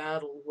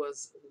battle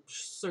was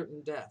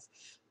certain death.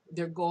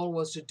 Their goal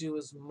was to do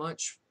as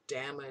much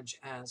damage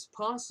as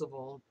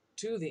possible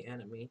to the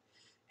enemy,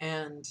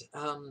 and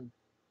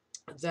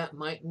that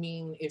might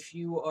mean if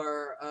you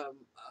are,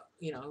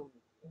 you know,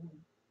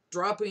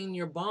 dropping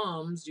your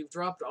bombs, you've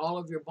dropped all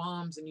of your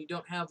bombs, and you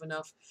don't have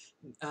enough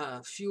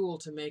fuel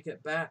to make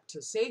it back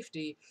to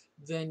safety,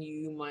 then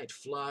you might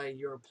fly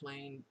your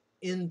plane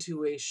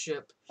into a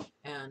ship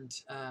and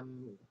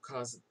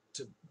cause it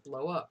to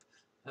blow up,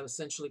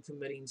 essentially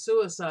committing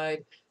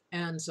suicide.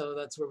 And so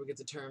that's where we get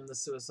the term the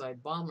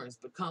suicide bombers.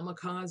 But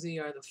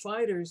kamikaze are the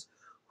fighters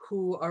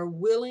who are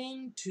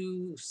willing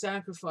to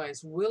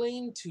sacrifice,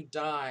 willing to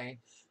die,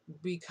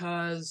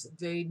 because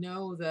they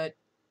know that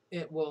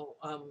it will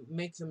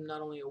make them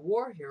not only a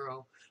war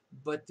hero,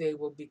 but they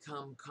will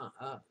become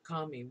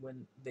kami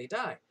when they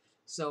die.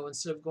 So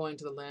instead of going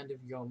to the land of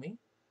Yomi,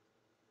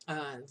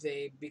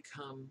 they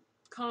become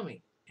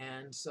kami.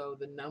 And so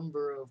the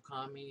number of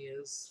kami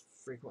is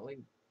frequently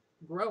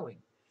growing.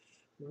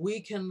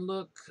 We can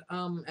look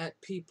at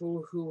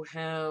people who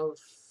have,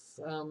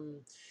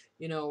 um,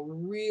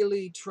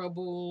 really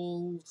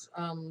troubled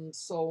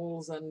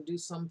souls, and do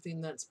something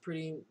that's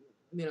pretty,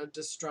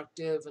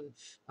 destructive, and,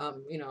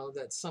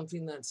 that's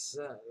something that's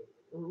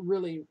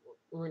really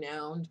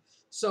renowned.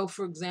 So,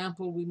 for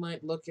example, we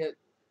might look at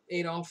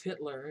Adolf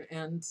Hitler,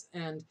 and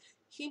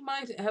he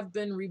might have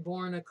been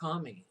reborn a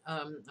commie,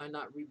 or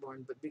not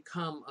reborn, but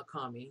become a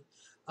commie,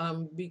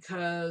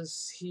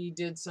 because he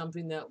did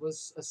something that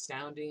was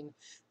astounding,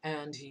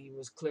 and he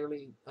was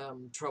clearly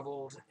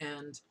troubled,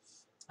 and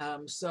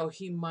so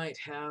he might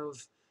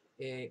have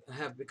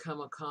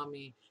become a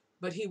kami,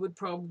 but he would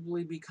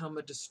probably become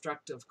a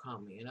destructive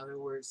kami. In other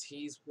words,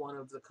 he's one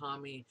of the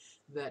kami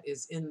that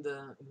is in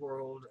the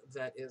world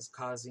that is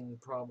causing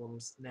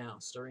problems now,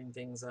 stirring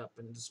things up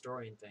and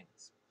destroying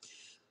things.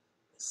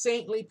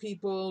 Saintly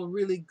people,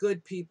 really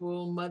good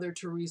people, Mother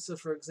Teresa,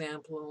 for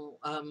example,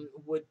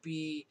 would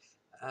be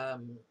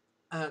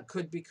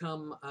could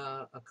become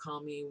a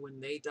kami when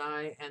they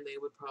die, and they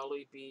would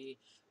probably be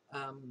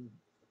um,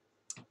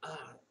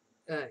 uh,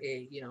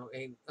 a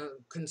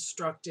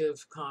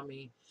constructive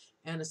kami,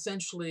 and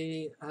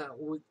essentially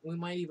we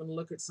might even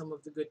look at some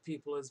of the good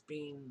people as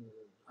being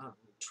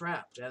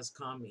trapped as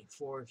kami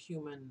for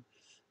human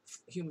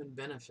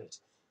benefit.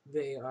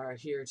 They are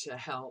here to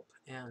help,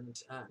 and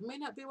it may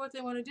not be what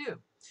they want to do,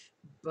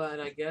 but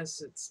I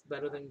guess it's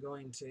better than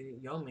going to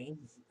Yomi.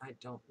 I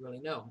don't really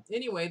know.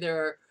 Anyway,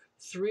 there are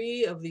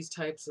three of these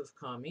types of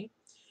kami.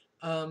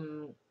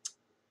 Um,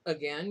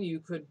 again, you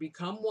could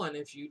become one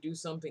if you do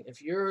something.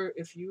 If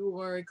you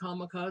are a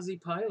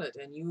kamikaze pilot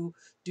and you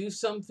do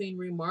something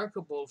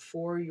remarkable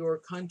for your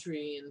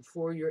country and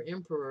for your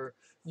emperor,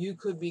 you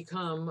could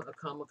become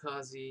a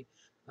kamikaze,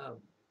 um,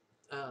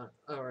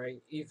 or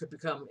you could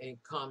become a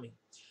kami.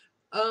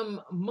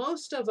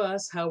 Most of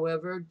us,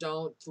 however,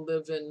 don't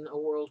live in a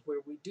world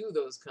where we do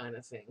those kind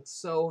of things.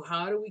 So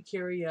how do we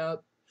carry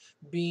out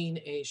being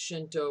a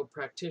Shinto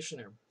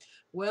practitioner?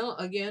 Well,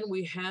 again,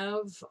 we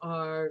have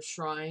our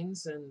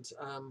shrines and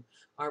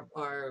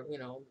our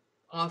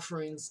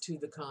offerings to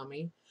the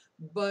kami,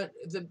 but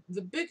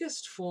the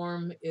biggest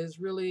form is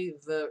really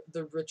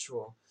the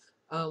ritual.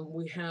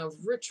 We have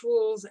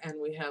rituals and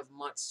we have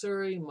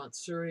matsuri.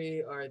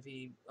 Matsuri are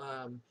the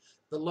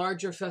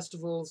larger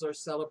festivals or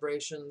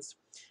celebrations,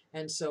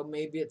 and so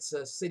maybe it's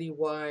a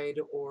citywide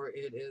or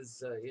it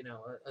is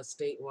a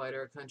statewide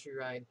or a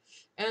countrywide.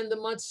 And the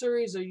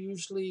matsuris are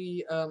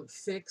usually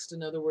fixed.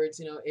 In other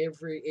words,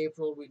 every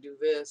April we do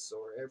this,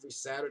 or every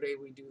Saturday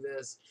we do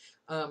this.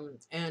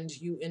 And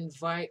you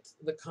invite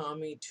the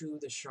kami to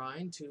the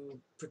shrine to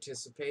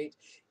participate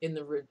in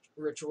the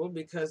ritual,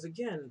 because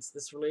again, it's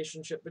this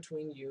relationship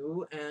between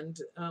you and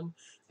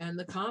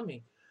the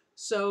kami.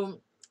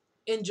 So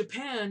in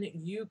Japan,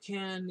 you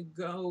can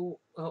go,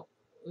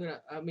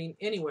 I mean,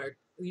 anywhere.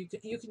 You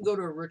can go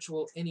to a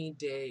ritual any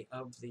day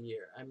of the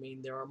year. I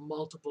mean, there are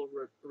multiple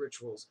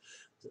rituals.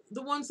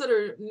 The ones that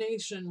are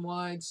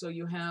nationwide, so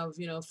you have,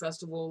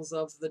 festivals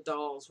of the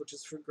dolls, which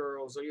is for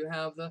girls, or you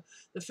have the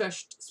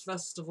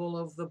festival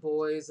of the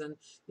boys, and,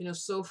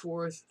 so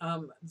forth.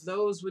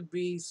 Those would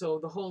be, so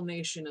the whole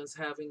nation is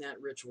having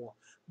that ritual.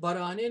 But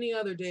on any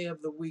other day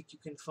of the week, you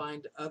can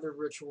find other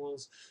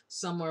rituals.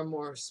 Some are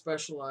more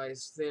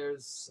specialized.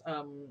 There's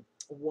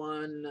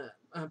one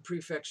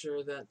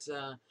prefecture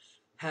that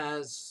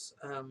has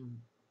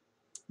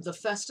the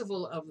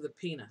Festival of the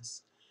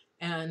Penis,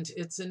 and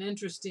it's an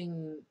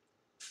interesting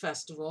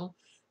festival.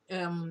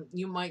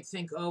 You might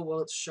think, oh, well,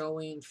 it's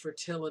showing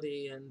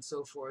fertility and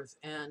so forth,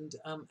 and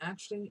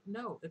actually,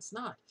 no, it's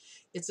not.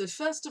 It's a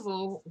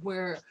festival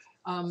where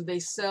they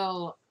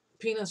sell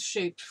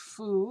penis-shaped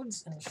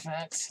foods. In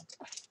fact,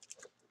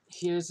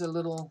 here's a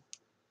little,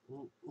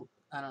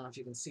 I don't know if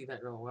you can see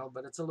that real well,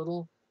 but it's a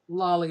little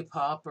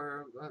lollipop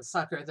or a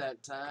sucker that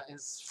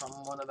is from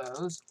one of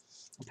those.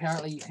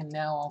 Apparently, you can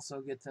now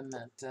also get them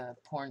at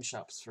porn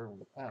shops for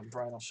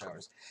bridal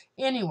showers.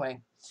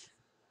 Anyway,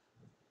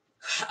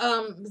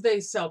 they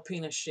sell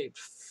penis-shaped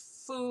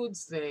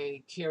foods.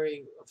 They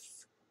carry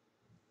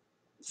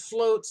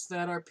floats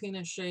that are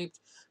penis-shaped.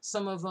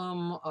 Some of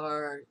them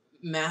are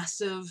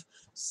massive.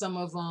 Some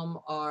of them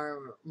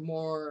are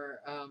more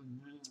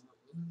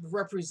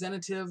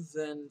representative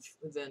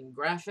than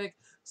graphic.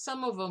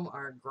 Some of them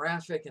are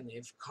graphic and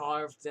they've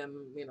carved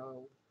them,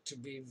 to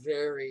be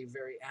very,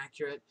 very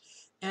accurate.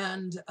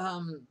 And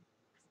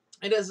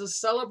it is a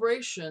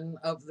celebration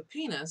of the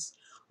penis,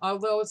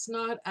 although it's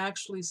not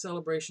actually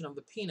celebration of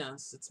the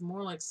penis. It's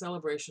more like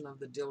celebration of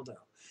the dildo.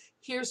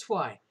 Here's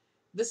why.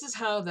 This is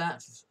how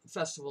that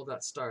festival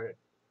got started.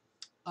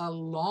 A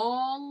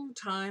long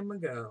time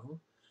ago,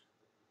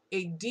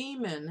 a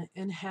demon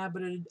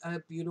inhabited a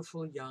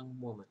beautiful young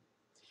woman.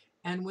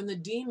 And when the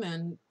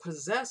demon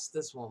possessed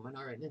this woman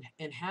or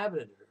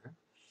inhabited her,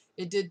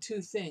 it did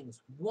two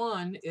things.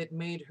 One, it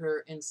made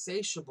her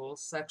insatiable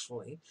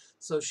sexually,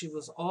 so she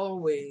was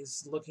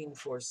always looking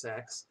for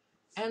sex.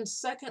 And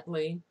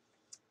secondly,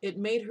 it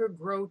made her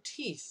grow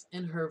teeth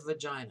in her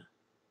vagina.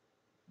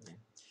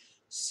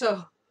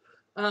 So,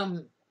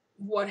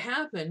 what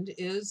happened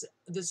is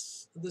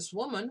this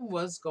woman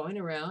was going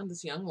around,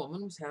 this young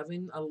woman was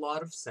having a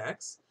lot of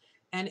sex,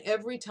 and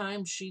every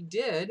time she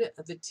did,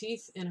 the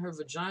teeth in her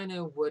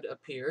vagina would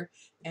appear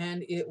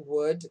and it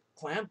would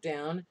clamp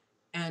down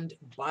and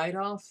bite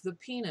off the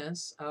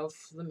penis of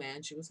the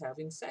man she was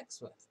having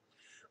sex with.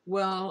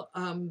 Well,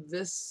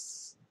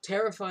 this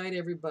terrified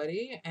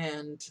everybody,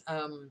 and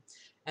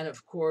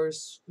of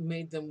course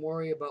made them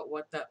worry about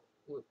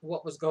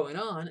what was going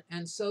on,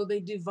 and so they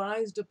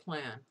devised a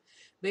plan.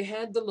 They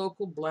had the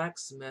local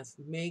blacksmith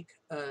make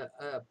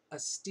a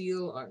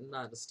steel, or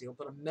not a steel,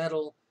 but a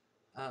metal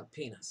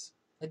penis,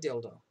 a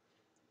dildo,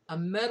 a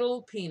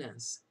metal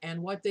penis.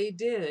 And what they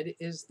did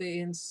is they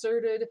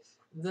inserted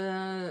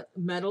the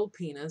metal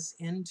penis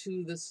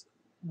into this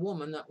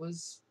woman that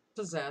was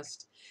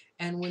possessed.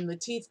 And when the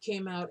teeth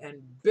came out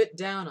and bit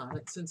down on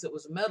it, since it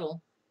was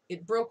metal,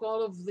 it broke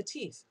all of the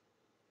teeth.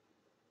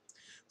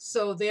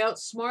 So they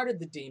outsmarted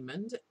the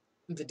demon,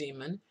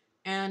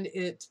 and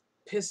it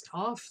pissed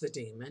off the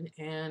demon,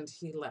 and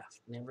he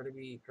left, never to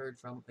be heard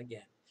from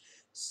again.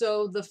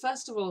 So the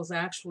festival is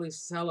actually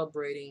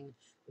celebrating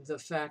the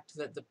fact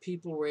that the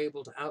people were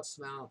able to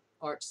outsmart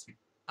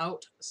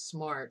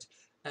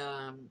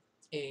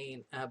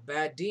a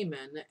bad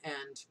demon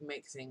and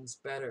make things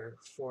better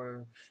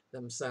for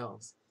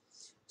themselves.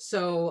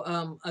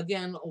 So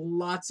again,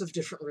 lots of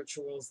different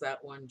rituals.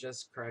 That one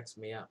just cracks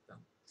me up,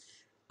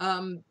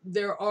 though.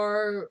 There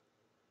are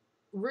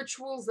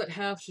rituals that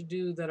have to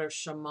do that are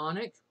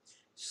shamanic.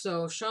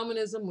 So,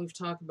 shamanism, we've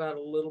talked about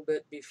a little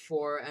bit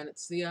before, and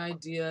it's the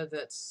idea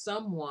that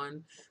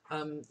someone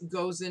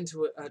goes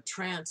into a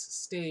trance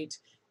state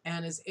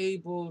and is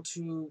able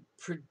to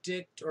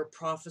predict or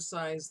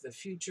prophesize the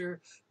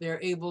future.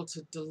 They're able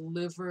to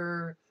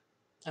deliver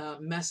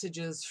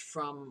messages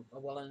from,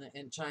 well,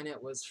 in China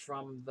it was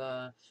from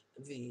the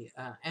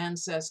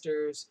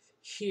ancestors.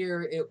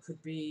 Here it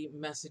could be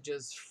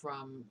messages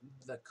from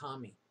the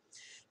kami.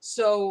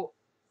 So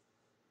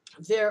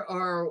there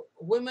are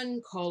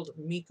women called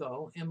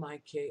Miko,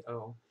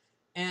 Miko,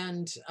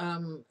 and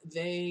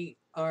they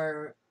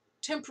are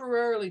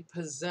temporarily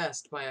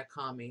possessed by a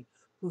kami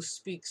who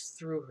speaks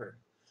through her.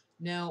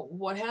 Now,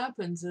 what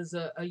happens is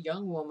a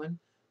young woman,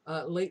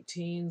 late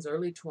teens,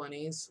 early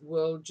 20s,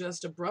 will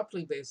just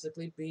abruptly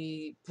basically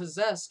be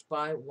possessed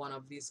by one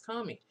of these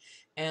kami.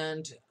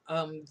 And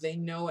they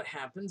know it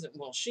happens.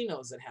 Well, she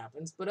knows it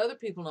happens, but other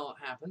people know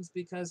it happens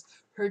because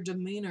her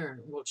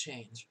demeanor will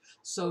change.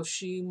 So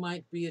she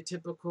might be a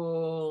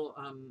typical,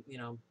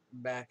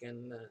 back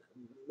in the,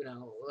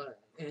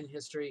 in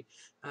history,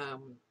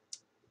 um,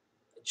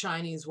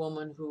 Chinese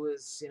woman who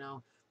is,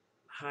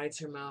 hides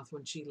her mouth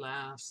when she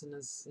laughs and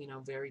is,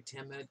 very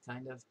timid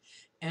kind of,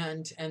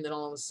 and then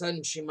all of a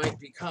sudden she might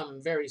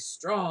become very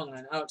strong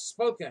and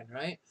outspoken,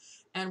 right?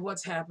 And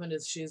what's happened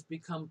is she's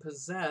become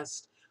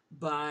possessed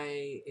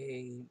by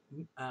a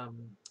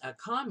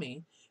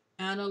kami,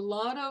 and a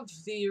lot of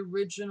the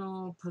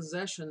original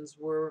possessions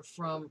were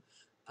from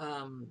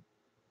um,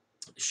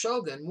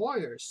 shogun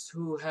warriors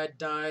who had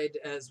died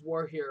as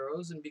war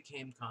heroes and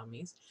became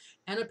kamis,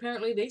 and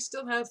apparently they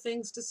still have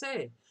things to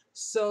say.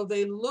 So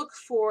they look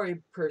for a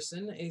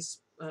person,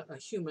 a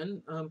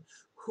human,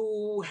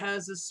 who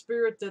has a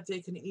spirit that they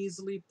can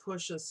easily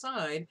push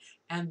aside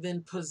and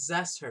then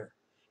possess her.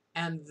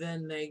 And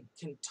then they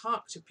can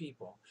talk to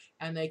people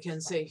and they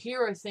can say,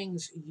 here are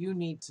things you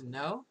need to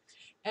know.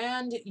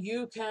 And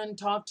you can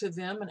talk to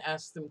them and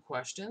ask them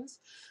questions.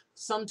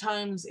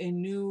 Sometimes a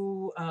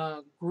new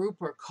group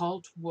or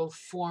cult will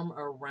form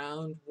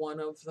around one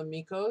of the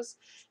Mikos,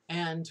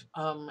 and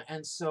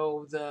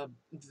so the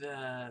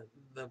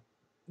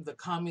the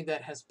kami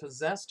that has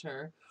possessed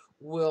her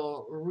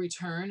will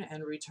return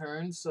and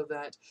return so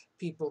that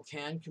people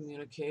can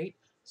communicate.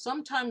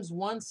 Sometimes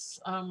once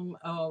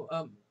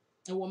a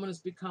woman has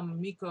become a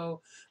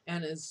Miko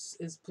and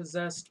is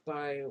possessed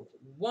by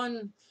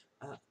one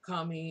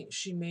kami,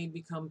 she may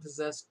become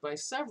possessed by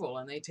several,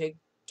 and they take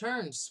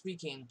turns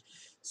speaking.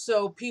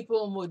 So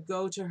people would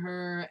go to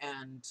her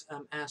and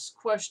ask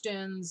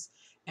questions,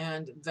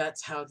 and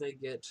that's how they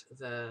get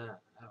the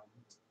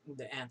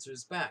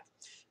answers back.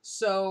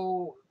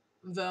 So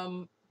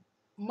the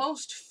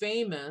most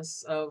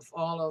famous of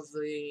all of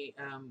the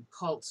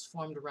cults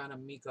formed around a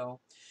Miko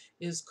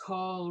is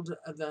called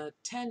the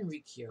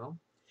Tenrikyo,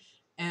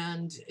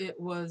 and it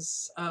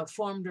was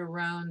formed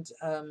around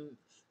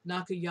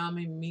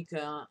Nakayami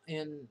Mika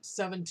in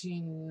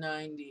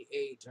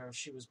 1798, or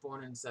she was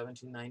born in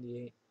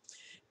 1798.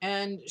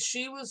 And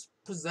she was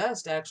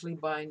possessed actually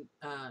by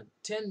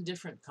 10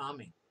 different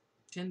kami,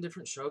 10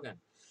 different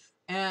shogun.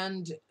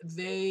 And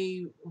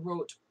they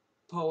wrote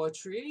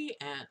poetry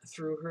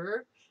through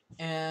her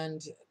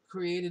and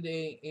created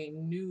a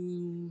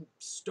new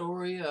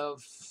story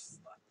of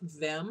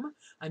them,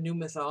 a new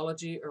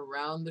mythology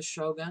around the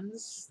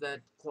shoguns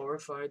that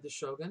glorified the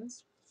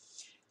shoguns.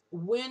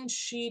 When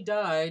she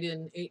died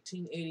in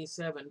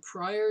 1887,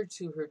 prior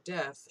to her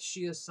death,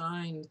 she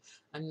assigned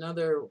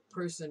another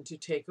person to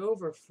take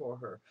over for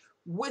her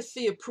with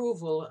the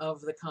approval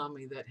of the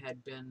kami that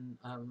had been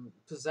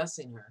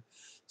possessing her.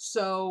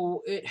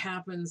 So it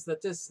happens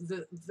that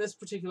this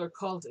particular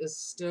cult is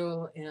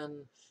still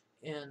in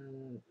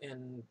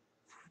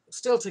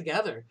still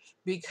together,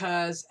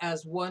 because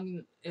as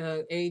one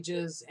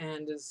ages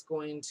and is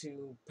going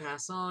to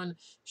pass on,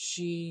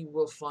 she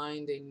will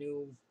find a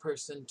new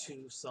person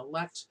to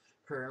select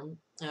her,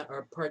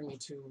 or pardon me,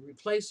 to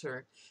replace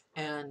her,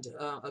 and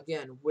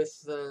again with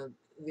the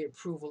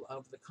approval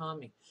of the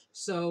kami.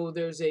 So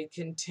there's a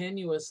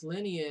continuous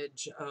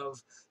lineage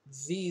of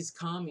these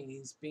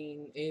kamis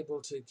being able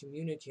to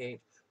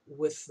communicate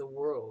with the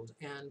world,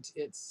 and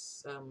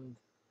it's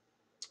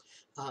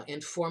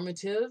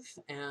informative,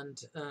 and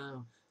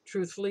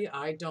truthfully,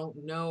 I don't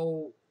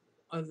know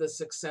the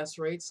success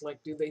rates.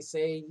 Like, do they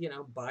say,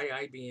 buy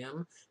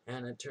IBM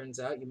and it turns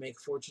out you make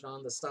a fortune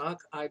on the stock?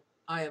 I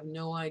have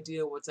no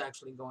idea what's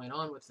actually going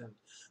on with them,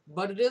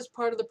 but it is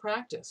part of the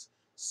practice.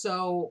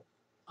 So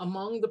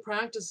among the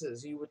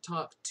practices, you would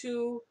talk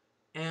to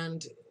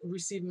and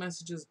receive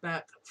messages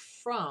back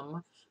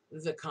from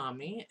the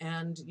kami,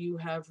 and you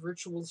have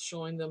rituals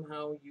showing them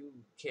how you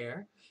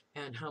care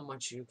and how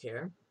much you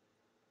care.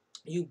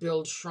 You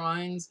build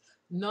shrines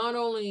not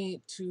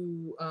only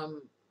to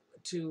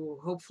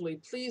hopefully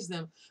please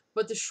them,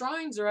 but the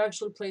shrines are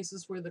actually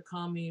places where the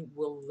kami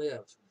will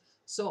live.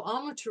 So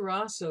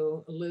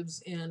Amaterasu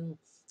lives in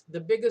the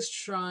biggest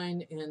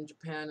shrine in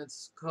Japan.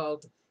 It's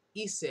called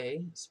Ise,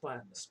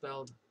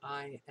 spelled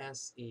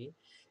Ise.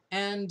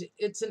 And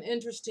it's an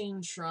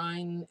interesting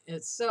shrine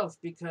itself,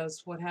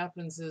 because what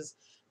happens is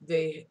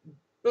they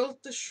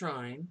built the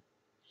shrine,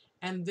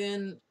 and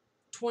then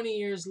 20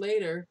 years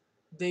later,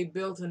 they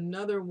built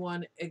another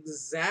one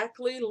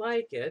exactly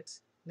like it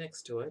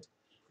next to it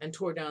and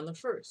tore down the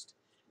first.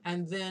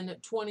 And then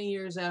 20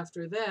 years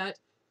after that,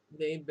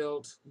 they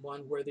built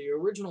one where the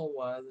original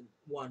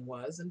one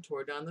was and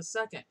tore down the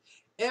second.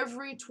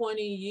 Every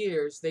 20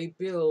 years, they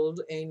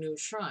build a new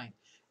shrine.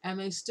 And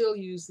they still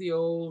use the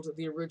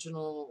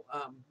original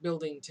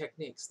building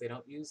techniques. They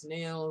don't use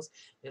nails.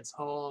 It's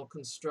all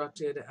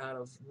constructed out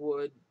of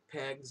wood,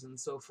 pegs, and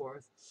so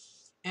forth.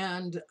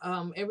 And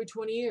every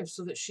 20 years,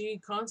 so that she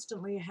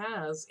constantly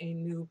has a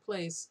new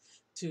place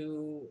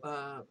to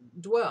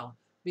dwell,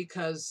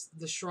 because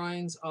the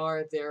shrines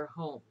are their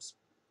homes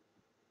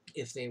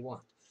if they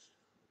want.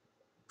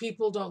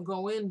 People don't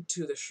go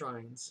into the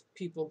shrines.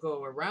 People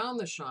go around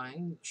the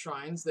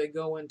shrines. They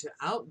go into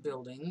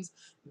outbuildings.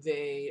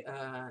 They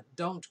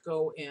don't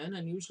go in,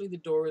 and usually the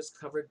door is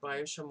covered by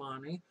a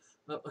shamania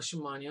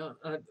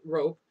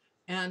rope,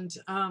 and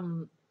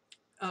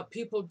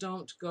people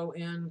don't go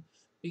in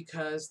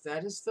because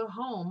that is the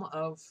home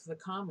of the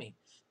kami.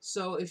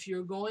 So if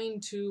you're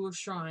going to a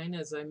shrine,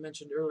 as I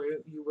mentioned earlier,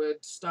 you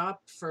would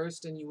stop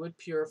first and you would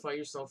purify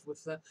yourself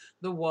with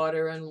the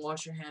water and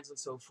wash your hands and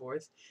so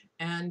forth.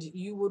 And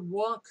you would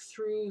walk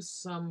through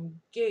some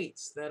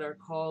gates that are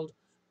called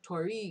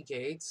torii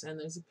gates, and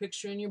there's a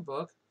picture in your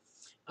book.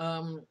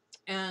 Um,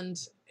 and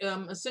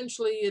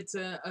essentially it's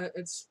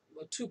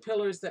two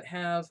pillars that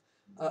have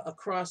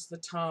across the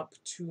top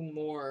two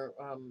more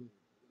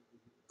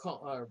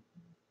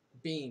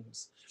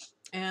beams,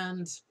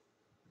 and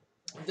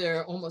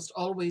they're almost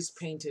always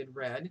painted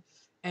red,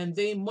 and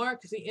they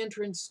mark the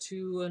entrance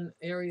to an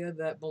area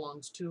that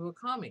belongs to a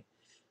kami.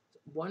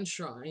 One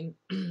shrine,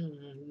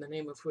 the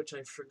name of which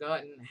I've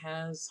forgotten,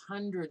 has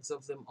hundreds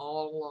of them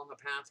all along a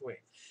pathway.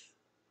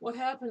 What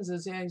happens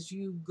is, as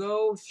you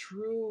go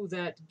through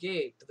that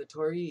gate, the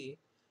torii,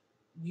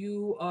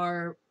 you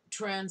are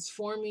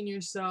transforming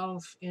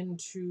yourself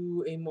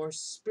into a more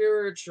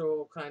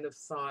spiritual kind of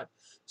thought,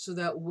 so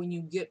that when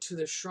you get to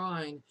the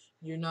shrine,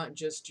 you're not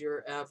just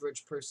your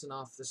average person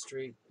off the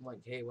street like,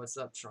 hey, what's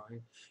up,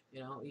 shrine?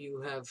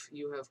 You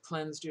have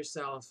cleansed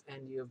yourself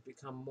and you have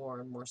become more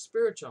and more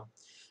spiritual.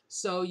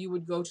 So you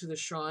would go to the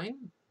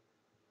shrine,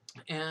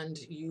 and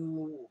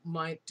you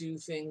might do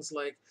things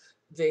like,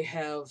 they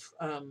have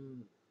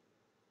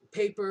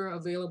paper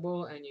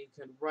available, and you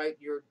can write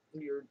your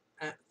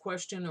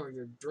question or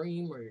your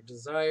dream or your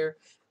desire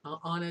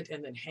on it,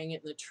 and then hang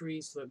it in the tree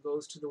so it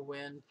goes to the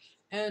wind,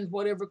 and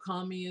whatever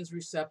kami is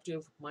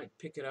receptive might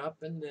pick it up,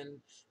 and then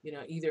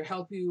either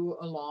help you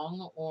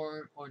along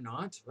or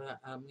not. But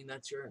I mean,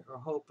 that's your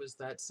hope, is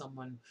that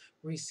someone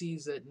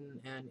receives it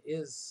and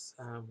is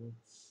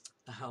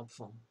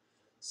helpful.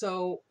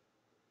 So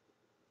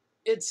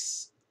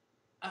it's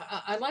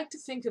I like to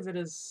think of it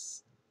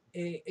as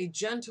a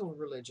gentle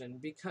religion,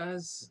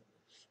 because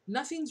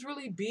nothing's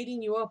really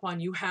beating you up on,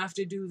 you have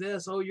to do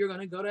this, oh, you're going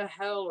to go to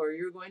hell, or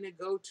you're going to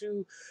go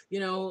to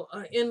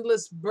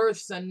endless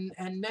births, and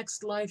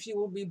next life you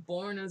will be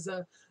born as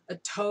a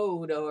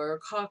toad or a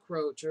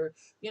cockroach, or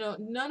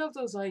none of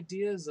those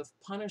ideas of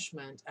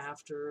punishment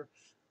after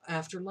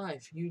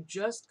life. You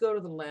just go to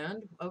the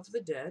land of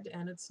the dead,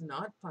 and it's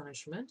not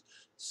punishment,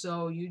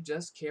 so you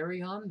just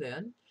carry on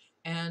then.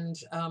 And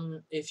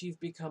if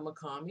you've become a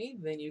kami,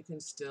 then you can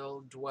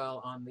still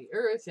dwell on the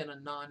earth in a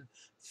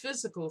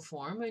non-physical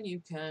form, and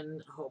you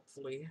can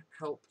hopefully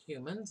help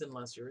humans,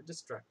 unless you're a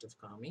destructive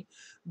kami.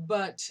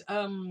 But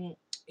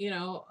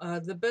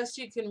the best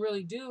you can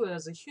really do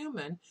as a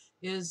human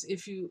is,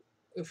 if you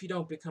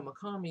don't become a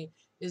kami,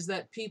 is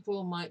that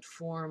people might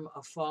form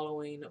a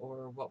following,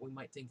 or what we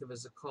might think of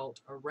as a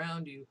cult,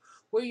 around you,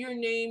 where your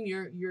name,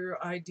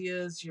 your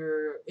ideas,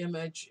 your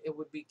image, it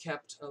would be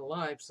kept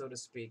alive, so to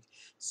speak.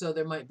 So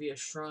there might be a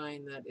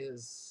shrine that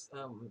is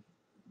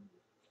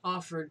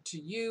offered to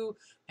you,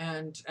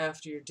 and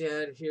after you're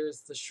dead,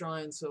 here's the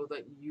shrine, so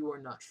that you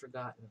are not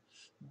forgotten.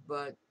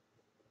 But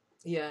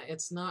yeah,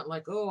 it's not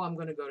like, oh, I'm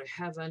going to go to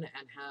heaven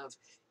and have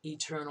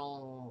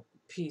eternal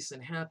peace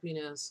and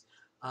happiness.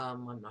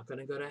 I'm not going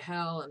to go to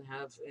hell and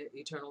have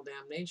eternal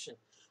damnation.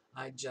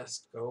 I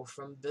just go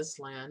from this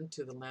land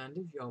to the land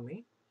of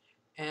Yomi,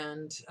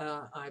 and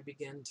I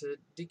begin to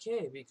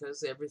decay,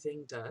 because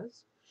everything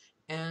does.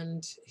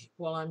 And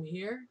while I'm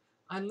here,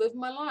 I live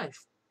my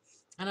life.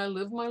 And I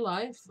live my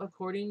life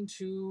according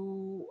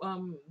to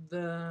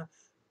the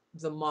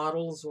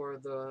models, or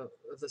the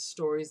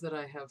stories that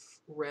I have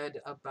read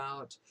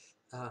about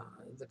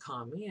the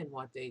kami and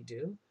what they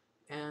do,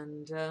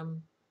 and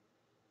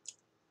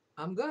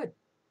I'm good.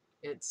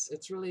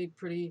 It's really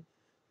pretty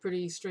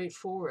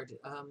straightforward.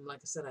 Like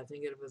I said, I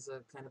think it was a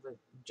kind of a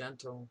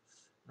gentle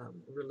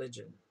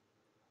religion.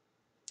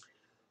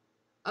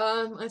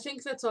 I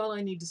think that's all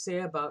I need to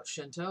say about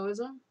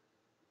Shintoism.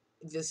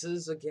 This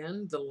is,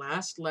 again, the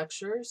last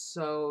lecture,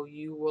 so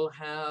you will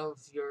have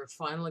your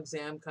final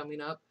exam coming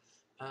up,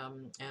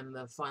 and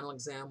the final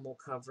exam will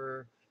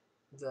cover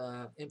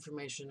the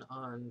information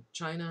on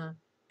China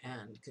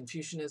and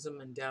Confucianism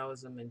and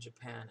Taoism in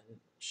Japan and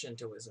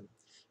Shintoism.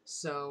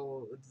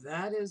 So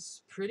that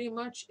is pretty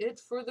much it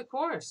for the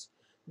course.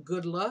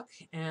 Good luck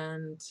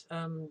and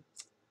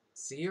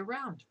see you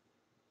around.